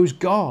that knows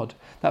God,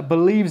 that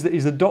believes that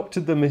he's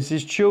adopted them as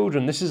his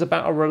children. This is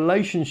about a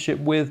relationship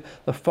with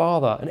the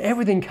Father, and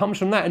everything comes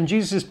from that. And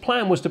Jesus'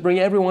 plan was to bring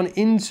everyone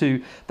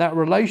into that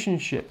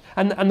relationship.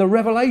 And the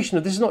revelation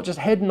of this is not just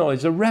head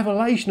knowledge, the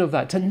revelation of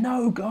that, to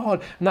know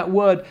God. And that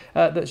word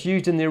that's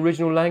used in the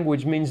original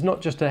language means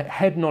not just a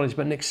head knowledge,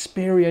 but an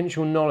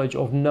experiential knowledge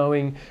of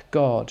knowing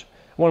God.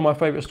 One of my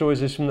favourite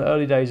stories is from the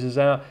early days is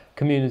our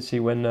community,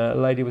 when a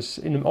lady was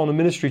on a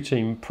ministry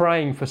team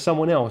praying for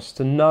someone else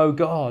to know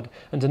God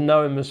and to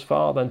know him as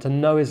Father and to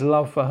know his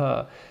love for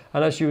her.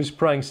 And as she was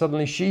praying,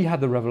 suddenly she had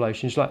the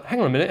revelation. She's like,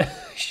 hang on a minute,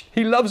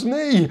 he loves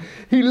me,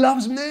 he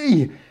loves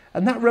me.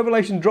 And that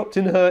revelation dropped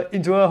into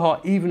her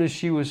heart, even as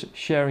she was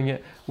sharing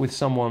it with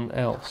someone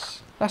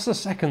else. That's the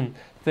second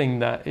thing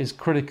that is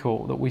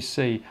critical that we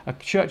see. A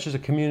church is a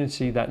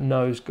community that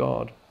knows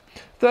God.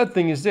 Third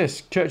thing is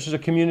this: church is a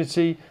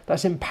community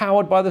that's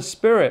empowered by the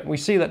Spirit. We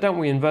see that, don't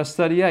we, in verse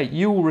 38?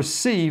 You will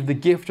receive the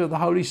gift of the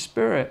Holy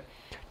Spirit.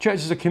 Church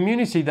is a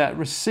community that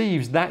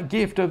receives that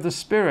gift of the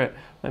Spirit.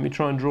 Let me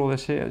try and draw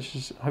this here. It's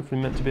just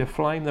hopefully meant to be a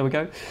flame. There we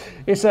go.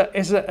 It's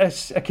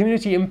a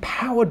community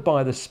empowered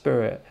by the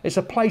Spirit. It's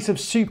a place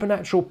of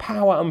supernatural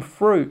power and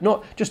fruit,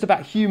 not just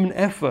about human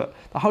effort.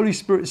 The Holy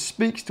Spirit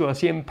speaks to us.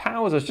 He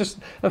empowers us. Just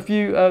a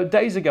few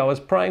days ago, I was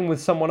praying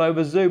with someone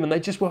over Zoom, and they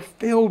just were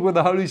filled with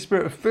the Holy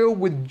Spirit, filled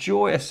with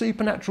joy, a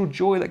supernatural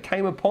joy that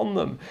came upon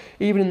them,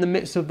 even in the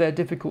midst of their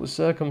difficult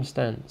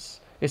circumstance.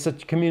 It's a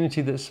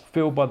community that's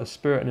filled by the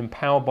Spirit and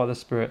empowered by the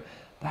Spirit.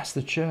 That's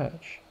the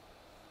church.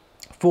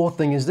 Fourth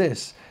thing is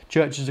this: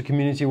 church is a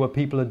community where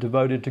people are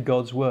devoted to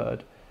God's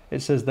word.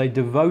 It says they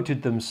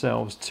devoted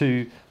themselves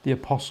to the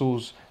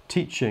apostles'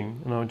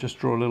 teaching. And I'll just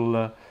draw a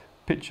little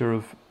picture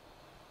of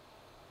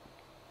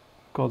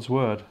God's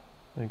word.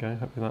 There you go.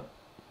 Hopefully that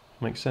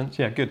makes sense.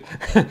 Yeah, good.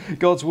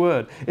 God's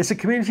word. It's a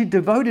community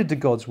devoted to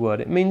God's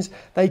word. It means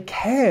they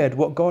cared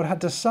what God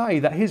had to say,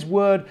 that his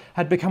word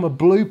had become a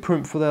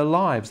blueprint for their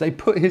lives. They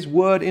put his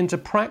word into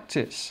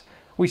practice.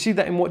 We see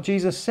that in what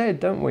Jesus said,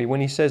 don't we?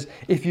 When he says,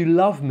 if you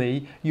love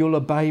me, you'll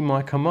obey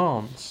my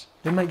commands.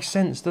 It makes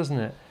sense, doesn't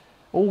it?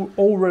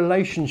 All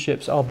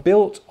relationships are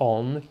built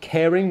on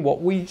caring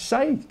what we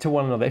say to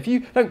one another. If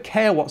you don't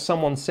care what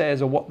someone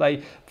says or what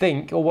they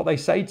think or what they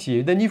say to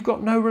you, then you've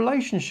got no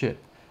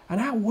relationship. And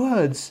our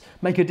words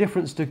make a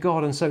difference to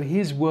God, and so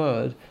his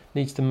word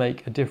needs to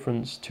make a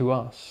difference to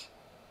us.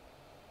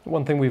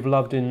 One thing we've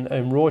loved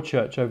in Raw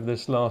Church over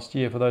this last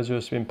year, for those of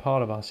us who've been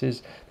part of us,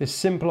 is this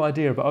simple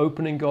idea of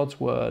opening God's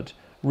word,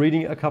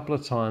 reading it a couple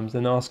of times,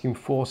 then asking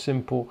 4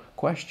 simple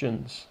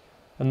questions.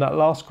 And that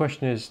last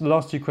question is, the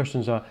last 2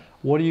 questions are,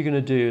 what are you going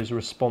to do as a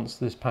response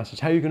to this passage?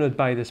 How are you going to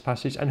obey this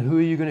passage? And who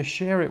are you going to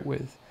share it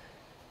with?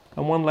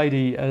 And one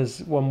lady,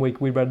 as one week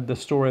we read the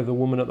story of the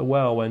woman at the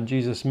well, when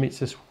Jesus meets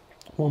this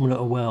woman at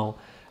a well,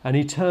 and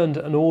he turned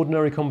an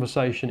ordinary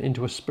conversation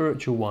into a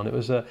spiritual one.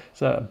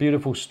 It's a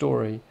beautiful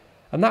story.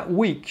 And that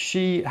week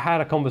she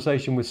had a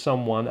conversation with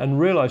someone and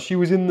realized she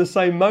was in the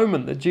same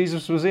moment that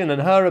Jesus was in, and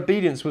her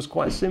obedience was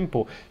quite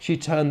simple. She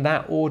turned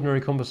that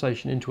ordinary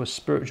conversation into a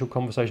spiritual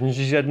conversation. And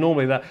she said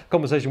normally that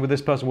conversation with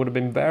this person would have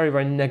been very,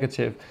 very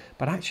negative,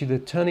 but actually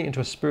turning it into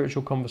a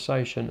spiritual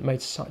conversation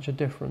made such a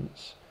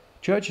difference.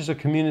 Church is a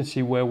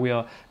community where we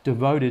are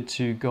devoted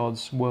to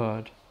God's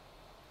word.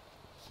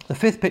 The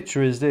 5th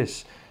picture is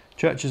this: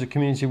 church is a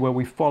community where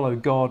we follow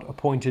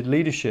God-appointed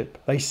leadership.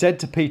 They said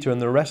to Peter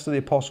and the rest of the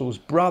apostles,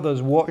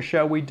 brothers, what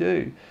shall we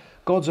do?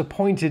 God's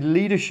appointed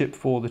leadership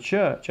for the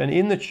church and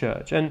in the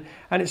church. And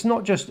it's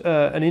not just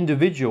an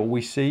individual.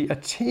 We see a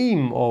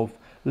team of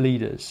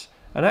leaders.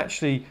 And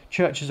actually,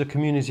 church is a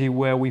community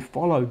where we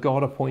follow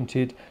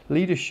God-appointed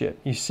leadership.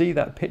 You see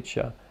that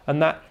picture. And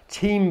that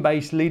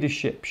team-based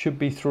leadership should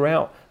be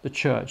throughout the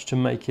church to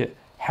make it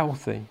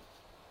healthy.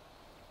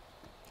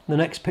 The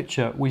next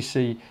picture we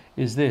see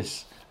is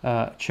this.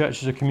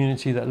 Church is a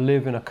community that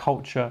live in a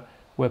culture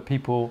where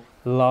people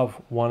love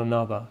one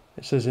another.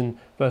 It says in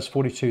verse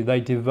 42,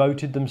 they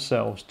devoted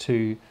themselves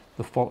to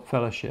the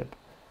fellowship.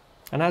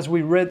 And as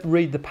we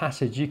read the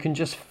passage, you can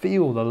just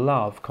feel the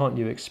love, can't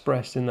you,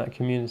 expressed in that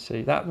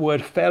community. That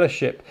word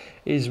fellowship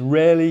is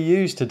rarely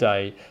used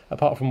today,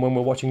 apart from when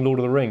we're watching Lord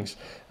of the Rings.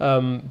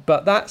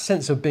 But that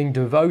sense of being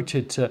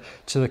devoted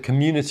to the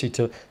community,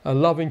 to a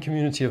loving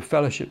community of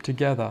fellowship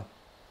together.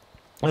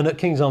 And at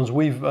King's Arms,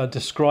 we've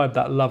described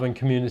that loving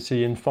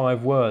community in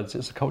 5 words.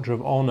 It's a culture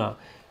of honour.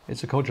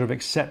 It's a culture of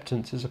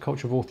acceptance. It's a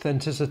culture of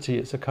authenticity.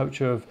 It's a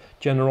culture of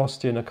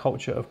generosity and a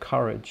culture of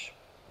courage.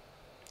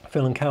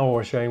 Phil and Carol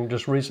were sharing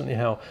just recently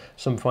how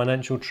some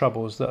financial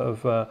troubles that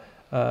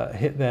have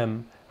hit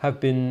them have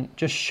been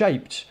just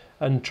shaped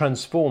and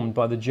transformed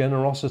by the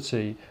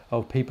generosity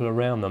of people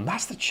around them.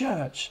 That's the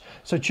church.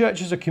 So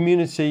church is a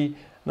community,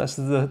 that's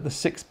the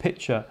 6th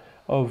picture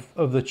of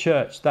the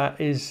church, that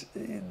is,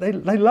 they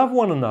love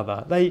one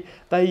another,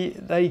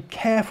 they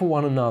care for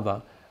one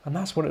another, and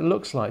that's what it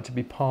looks like to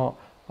be part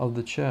of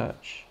the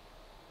church.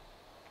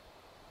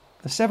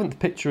 The 7th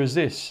picture is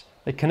this: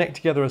 they connect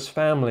together as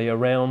family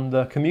around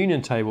the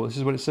communion table. This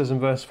is what it says in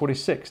verse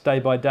 46. Day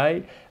by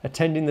day,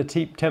 attending the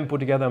temple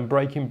together and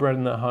breaking bread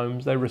in their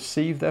homes, they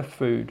receive their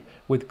food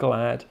with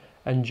glad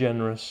and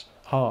generous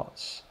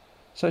hearts.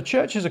 So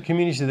church is a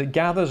community that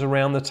gathers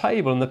around the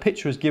table, and the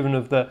picture is given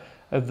of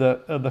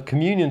the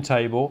communion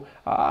table.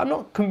 I'm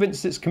not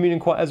convinced it's communion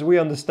quite as we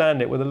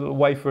understand it, with a little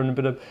wafer and a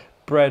bit of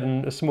bread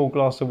and a small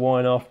glass of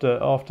wine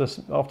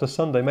after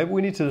Sunday. Maybe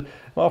we need to,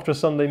 after a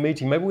Sunday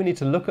meeting, maybe we need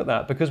to look at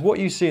that, because what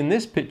you see in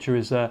this picture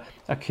is a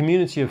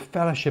community of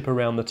fellowship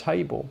around the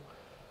table,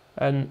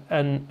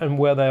 and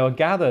where they are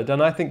gathered.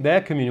 And I think their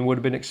communion would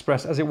have been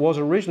expressed as it was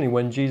originally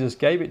when Jesus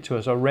gave it to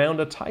us, around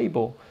a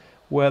table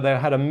where they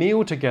had a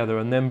meal together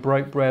and then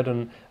broke bread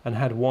and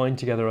had wine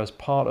together as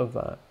part of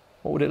that.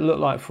 What would it look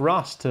like for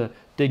us to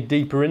dig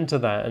deeper into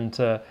that and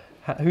to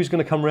Who's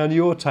going to come around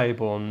your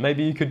table? And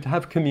maybe you could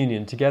have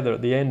communion together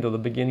at the end or the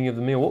beginning of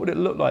the meal. What would it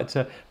look like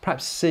to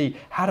perhaps see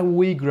how do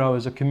we grow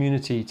as a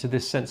community to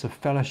this sense of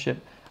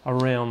fellowship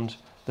around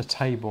the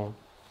table?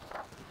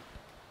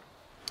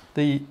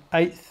 The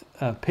eighth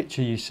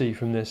picture you see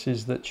from this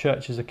is that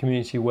church is a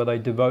community where they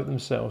devote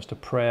themselves to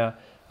prayer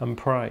and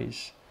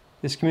praise.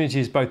 This community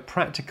is both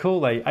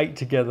practical, they ate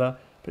together,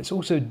 but it's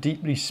also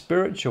deeply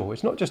spiritual.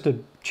 It's not just a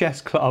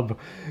chess club.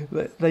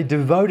 They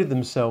devoted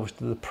themselves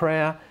to the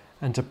prayer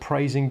and to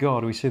praising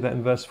God. We see that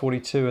in verse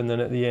 42 and then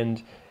at the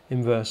end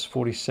in verse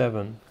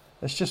 47.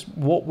 That's just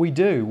what we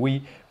do.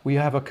 We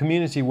have a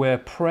community where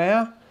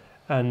prayer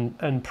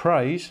and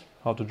praise,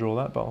 hard to draw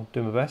that, but I'll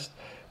do my best.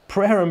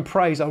 Prayer and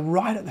praise are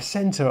right at the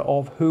centre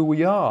of who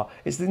we are.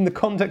 It's in the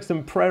context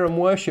of prayer and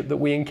worship that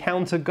we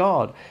encounter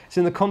God. It's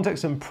in the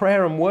context of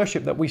prayer and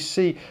worship that we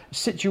see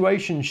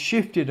situations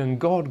shifted and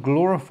God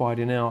glorified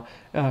in our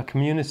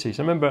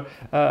communities. I remember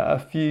a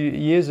few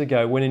years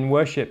ago when in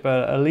worship,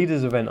 a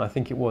leaders event I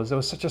think it was, there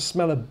was such a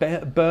smell of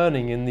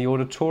burning in the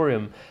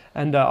auditorium.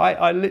 And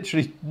I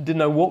literally didn't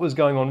know what was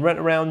going on. Went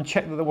around,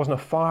 checked that there wasn't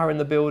a fire in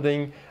the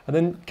building, and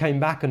then came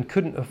back and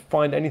couldn't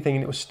find anything,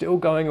 and it was still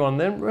going on.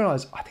 Then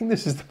realised, I think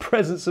this is the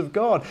presence of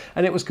God.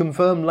 And it was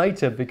confirmed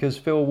later because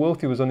Phil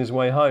Wilthy was on his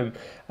way home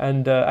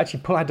and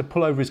actually had to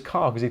pull over his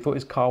car because he thought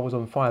his car was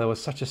on fire. There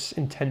was such an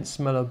intense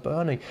smell of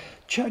burning.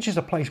 Church is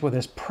a place where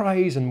there's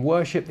praise and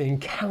worship, the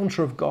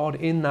encounter of God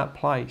in that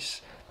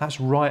place. That's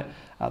right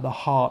at the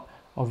heart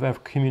of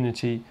every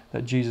community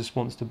that Jesus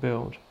wants to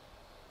build.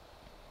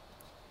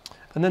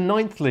 And then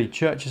ninthly,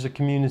 church is a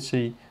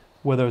community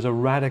where there is a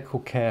radical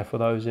care for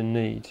those in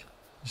need.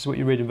 This is what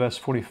you read in verse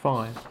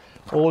 45.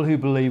 All who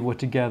believed were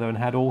together and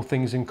had all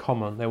things in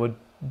common. They were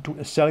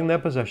selling their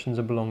possessions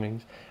and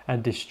belongings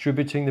and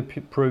distributing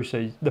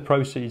the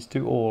proceeds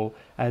to all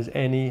as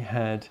any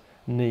had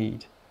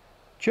need.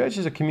 Church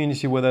is a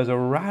community where there's a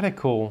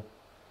radical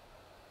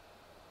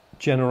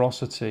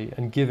generosity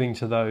and giving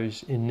to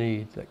those in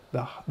need.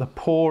 The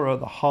poor are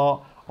at the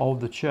heart of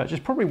the church.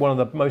 It's probably one of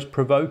the most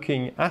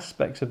provoking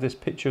aspects of this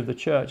picture of the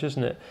church,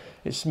 isn't it?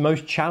 It's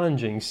most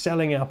challenging,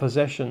 selling our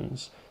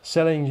possessions,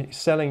 selling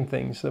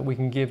things that we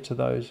can give to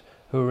those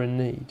who are in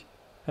need.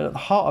 And at the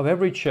heart of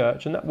every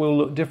church, and that will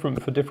look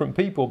different for different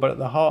people, but at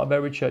the heart of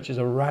every church is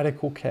a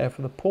radical care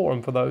for the poor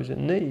and for those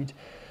in need.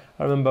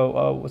 I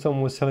remember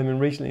someone was telling me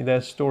recently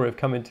their story of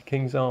coming to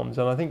King's Arms,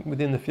 and I think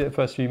within the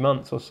first few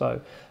months or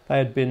so,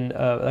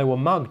 they were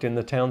mugged in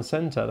the town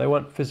centre. They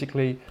weren't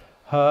physically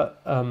hurt,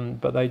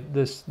 but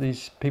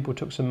these people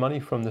took some money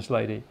from this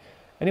lady.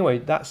 Anyway,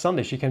 that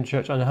Sunday she came to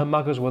church and her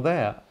muggers were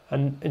there.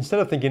 And instead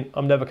of thinking,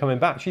 I'm never coming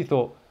back, she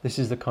thought, this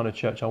is the kind of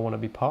church I want to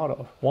be part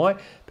of. Why?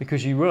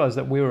 Because she realised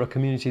that we were a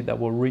community that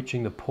were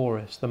reaching the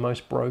poorest, the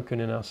most broken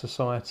in our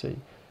society,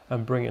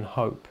 and bringing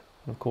hope.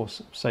 And of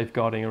course,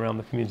 safeguarding around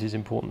the community is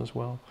important as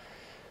well.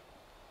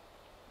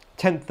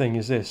 10th thing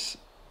is this.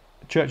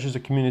 Church is a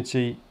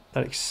community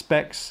that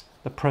expects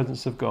the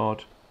presence of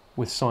God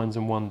with signs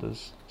and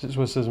wonders. This is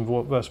what it says in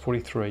verse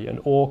 43. And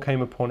awe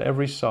came upon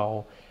every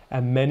soul,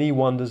 and many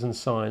wonders and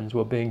signs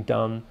were being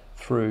done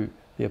through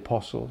the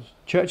apostles.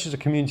 Church is a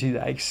community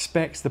that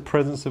expects the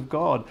presence of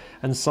God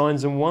and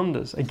signs and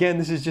wonders. Again,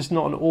 this is just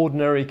not an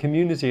ordinary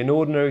community, an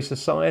ordinary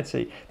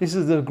society. This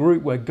is a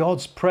group where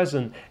God's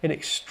present in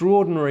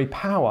extraordinary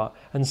power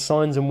and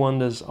signs and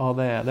wonders are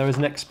there. There is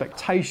an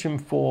expectation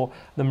for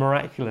the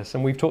miraculous,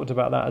 and we've talked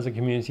about that as a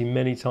community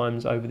many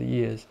times over the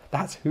years.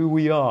 That's who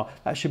we are.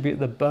 That should be at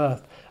the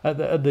birth, at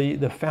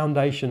the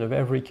foundation of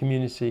every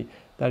community.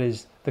 That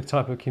is the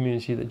type of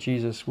community that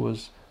Jesus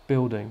was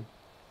building.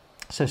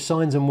 So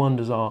signs and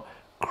wonders are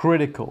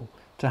critical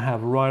to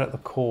have right at the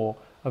core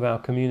of our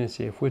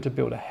community. If we're to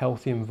build a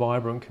healthy and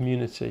vibrant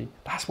community,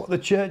 that's what the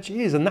church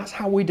is, and that's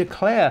how we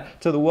declare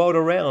to the world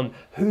around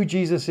who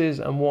Jesus is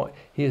and what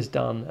he has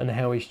done and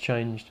how he's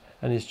changed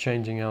and is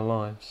changing our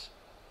lives.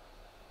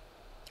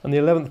 And the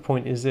 11th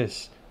point is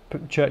this.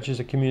 Church is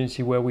a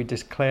community where we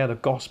declare the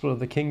gospel of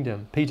the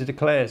kingdom. Peter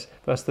declares,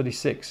 verse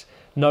 36,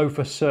 know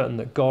for certain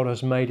that God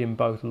has made him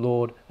both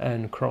Lord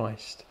and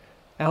Christ.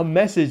 Our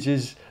message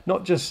is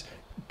not just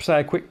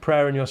say a quick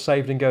prayer and you're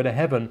saved and go to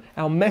heaven.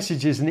 Our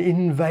message is an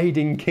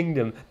invading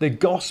kingdom. The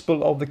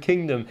gospel of the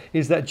kingdom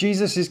is that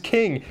Jesus is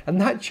king, and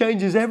that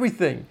changes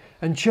everything.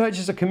 And church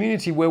is a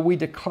community where we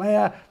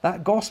declare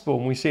that gospel,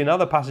 and we see in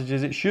other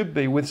passages it should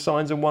be with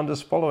signs and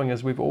wonders following,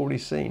 as we've already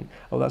seen.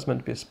 Oh, that's meant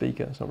to be a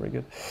speaker. It's not very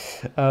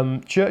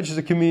good. Church is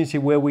a community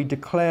where we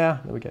declare,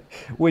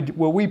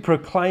 where we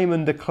proclaim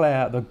and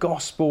declare the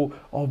gospel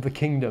of the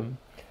kingdom.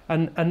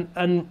 And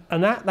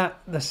at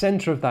the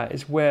centre of that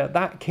is where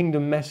that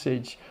kingdom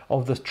message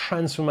of the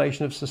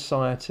transformation of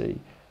society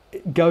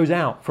goes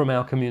out from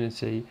our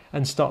community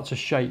and starts to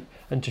shape.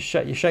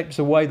 It shapes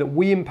the way that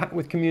we impact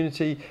with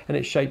community, and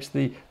it shapes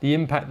the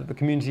impact that the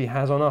community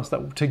has on us.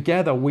 That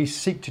together we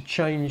seek to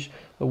change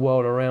the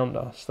world around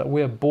us. That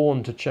we are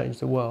born to change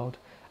the world,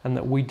 and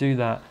that we do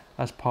that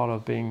as part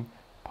of being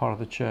part of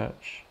the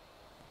church.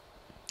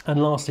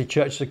 And lastly,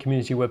 church is a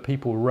community where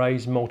people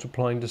raise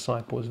multiplying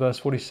disciples. Verse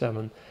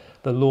 47,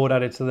 the Lord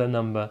added to their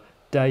number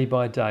day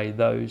by day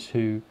those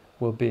who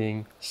were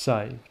being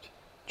saved.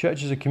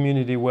 Church is a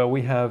community where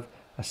we have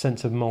a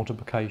sense of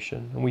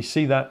multiplication, and we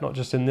see that not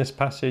just in this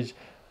passage,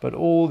 but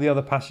all the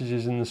other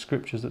passages in the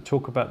scriptures that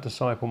talk about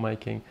disciple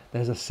making.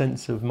 There's a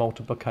sense of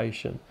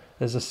multiplication.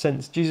 There's a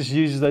sense, Jesus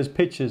uses those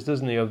pictures,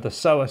 doesn't he, of the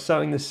sower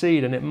sowing the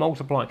seed and it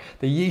multiplying,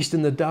 the yeast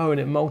in the dough and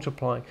it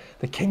multiplying.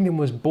 The kingdom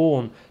was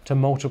born to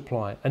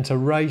multiply and to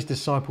raise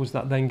disciples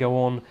that then go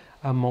on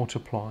and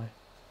multiply.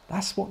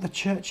 That's what the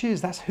church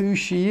is. That's who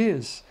she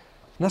is.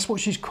 And that's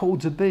what she's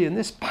called to be. And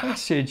this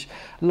passage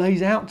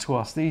lays out to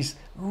us these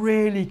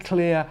really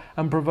clear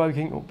and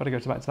provoking, better go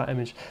back to that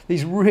image,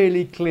 these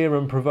really clear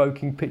and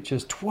provoking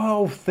pictures,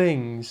 12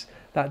 things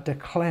that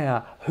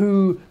declare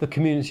who the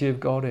community of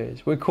God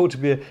is. We're called to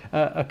be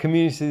a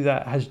community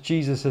that has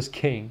Jesus as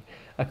King,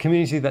 a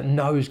community that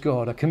knows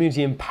God, a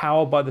community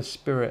empowered by the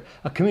Spirit,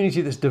 a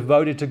community that's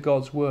devoted to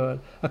God's word,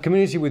 a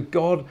community with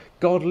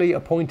godly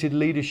appointed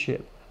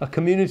leadership, a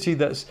community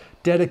that's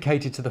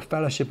dedicated to the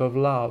fellowship of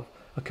love,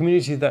 a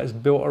community that is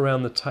built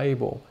around the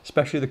table,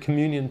 especially the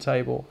communion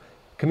table,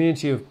 a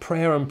community of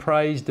prayer and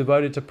praise,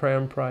 devoted to prayer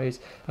and praise,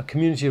 a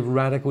community of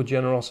radical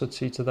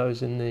generosity to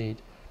those in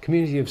need, a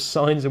community of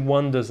signs and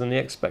wonders and the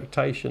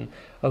expectation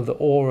of the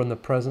awe and the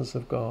presence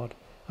of God,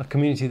 a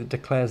community that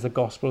declares the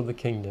gospel of the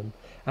kingdom,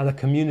 and a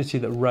community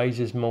that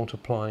raises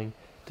multiplying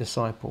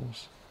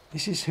disciples.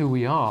 This is who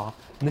we are,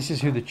 and this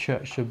is who the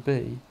church should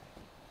be.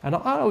 And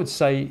I would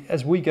say,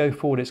 as we go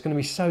forward, it's going to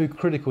be so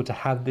critical to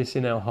have this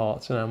in our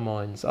hearts and our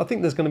minds. I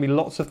think there's going to be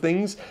lots of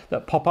things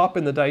that pop up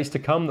in the days to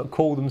come that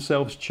call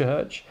themselves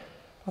church.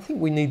 I think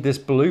we need this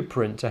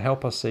blueprint to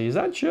help us see, is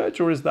that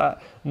church or is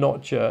that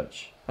not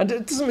church? And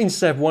it doesn't mean,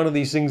 Seb, one of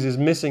these things is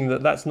missing,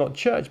 that's not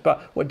church. But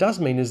what it does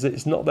mean is that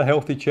it's not the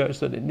healthy church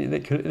that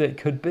it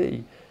could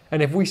be.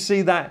 And if we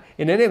see that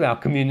in any of our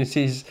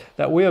communities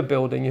that we are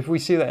building, if we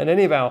see that in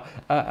any of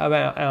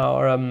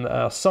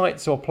our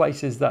sites or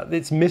places that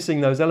it's missing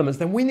those elements,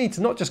 then we need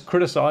to not just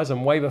criticize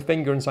and wave a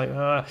finger and say,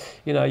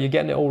 you're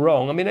getting it all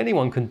wrong. I mean,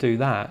 anyone can do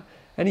that.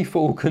 Any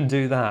fool can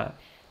do that.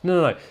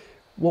 No.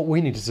 What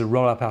we need is to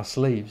roll up our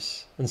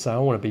sleeves and say, I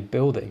want to be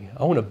building.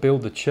 I want to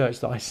build the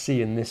church that I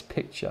see in this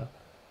picture.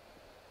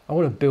 I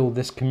want to build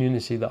this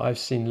community that I've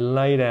seen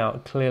laid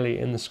out clearly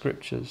in the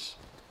scriptures.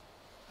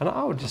 And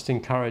I would just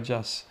encourage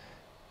us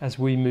as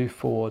we move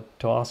forward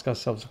to ask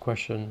ourselves a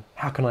question,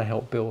 how can I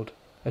help build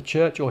a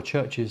church or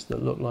churches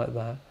that look like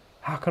that?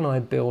 How can I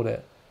build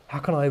it? How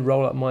can I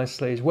roll up my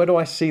sleeves? Where do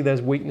I see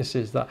there's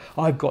weaknesses that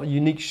I've got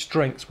unique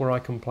strengths where I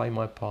can play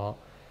my part?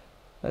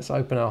 Let's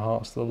open our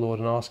hearts to the Lord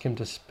and ask him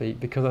to speak,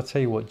 because I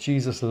tell you what,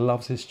 Jesus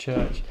loves his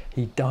church.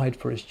 He died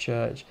for his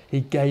church.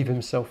 He gave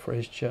himself for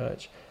his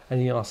church. And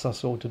he asks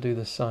us all to do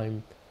the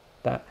same,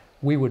 that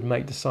we would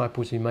make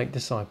disciples who make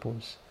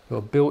disciples, who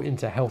are built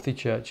into healthy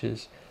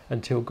churches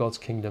until God's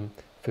kingdom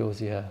fills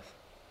the earth.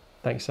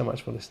 Thanks so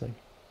much for listening.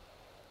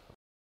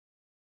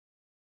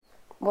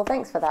 Well,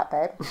 thanks for that,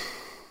 babe.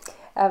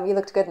 You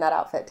looked good in that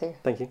outfit too.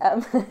 Thank you.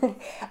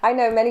 I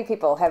know many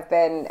people have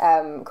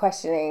been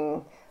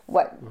questioning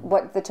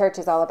what the church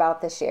is all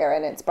about this year,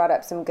 and it's brought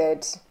up some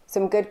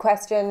good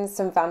questions,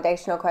 some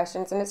foundational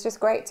questions, and it's just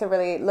great to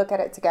really look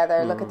at it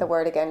together, look at the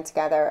word again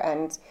together,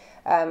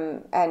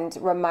 and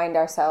remind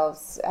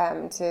ourselves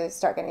to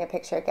start getting a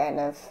picture again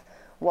of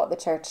what the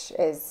church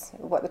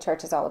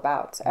is all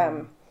about.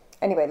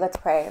 Anyway, let's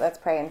pray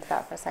into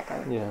that for a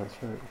second. Yeah,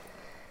 that's right.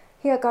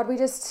 Yeah, God, we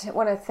just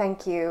want to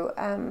thank you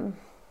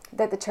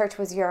that the church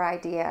was your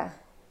idea,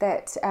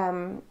 that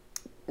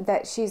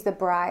she's the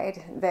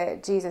bride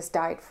that Jesus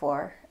died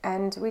for.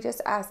 And we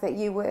just ask that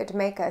you would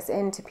make us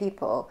into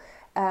people,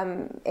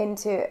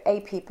 into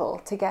a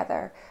people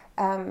together,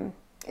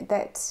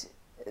 that's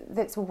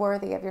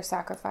worthy of your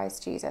sacrifice,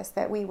 Jesus,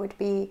 that we would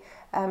be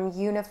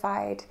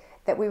unified,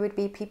 that we would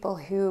be people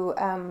who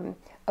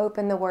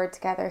open the word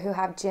together, who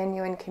have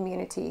genuine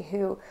community,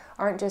 who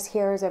aren't just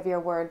hearers of your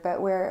word,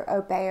 but we're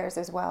obeyers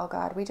as well,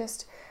 God.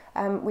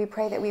 We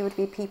pray that we would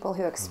be people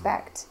who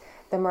expect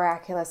the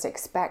miraculous,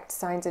 expect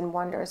signs and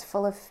wonders,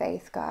 full of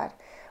faith, God.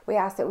 We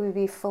ask that we would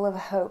be full of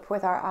hope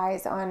with our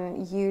eyes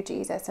on you,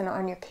 Jesus, and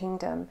on your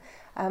kingdom.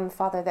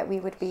 Father, that we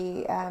would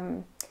be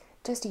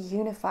just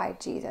unified,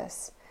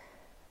 Jesus.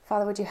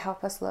 Father, would you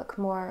help us look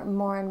more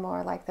and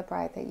more like the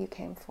bride that you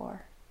came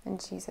for? In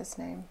Jesus'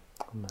 name.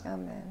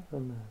 Amen.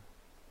 Amen.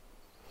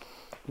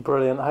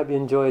 Brilliant. I hope you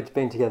enjoyed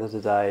being together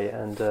today,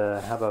 and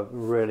have a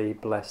really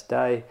blessed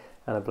day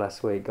and a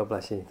blessed week. God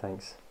bless you.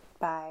 Thanks.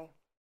 Bye.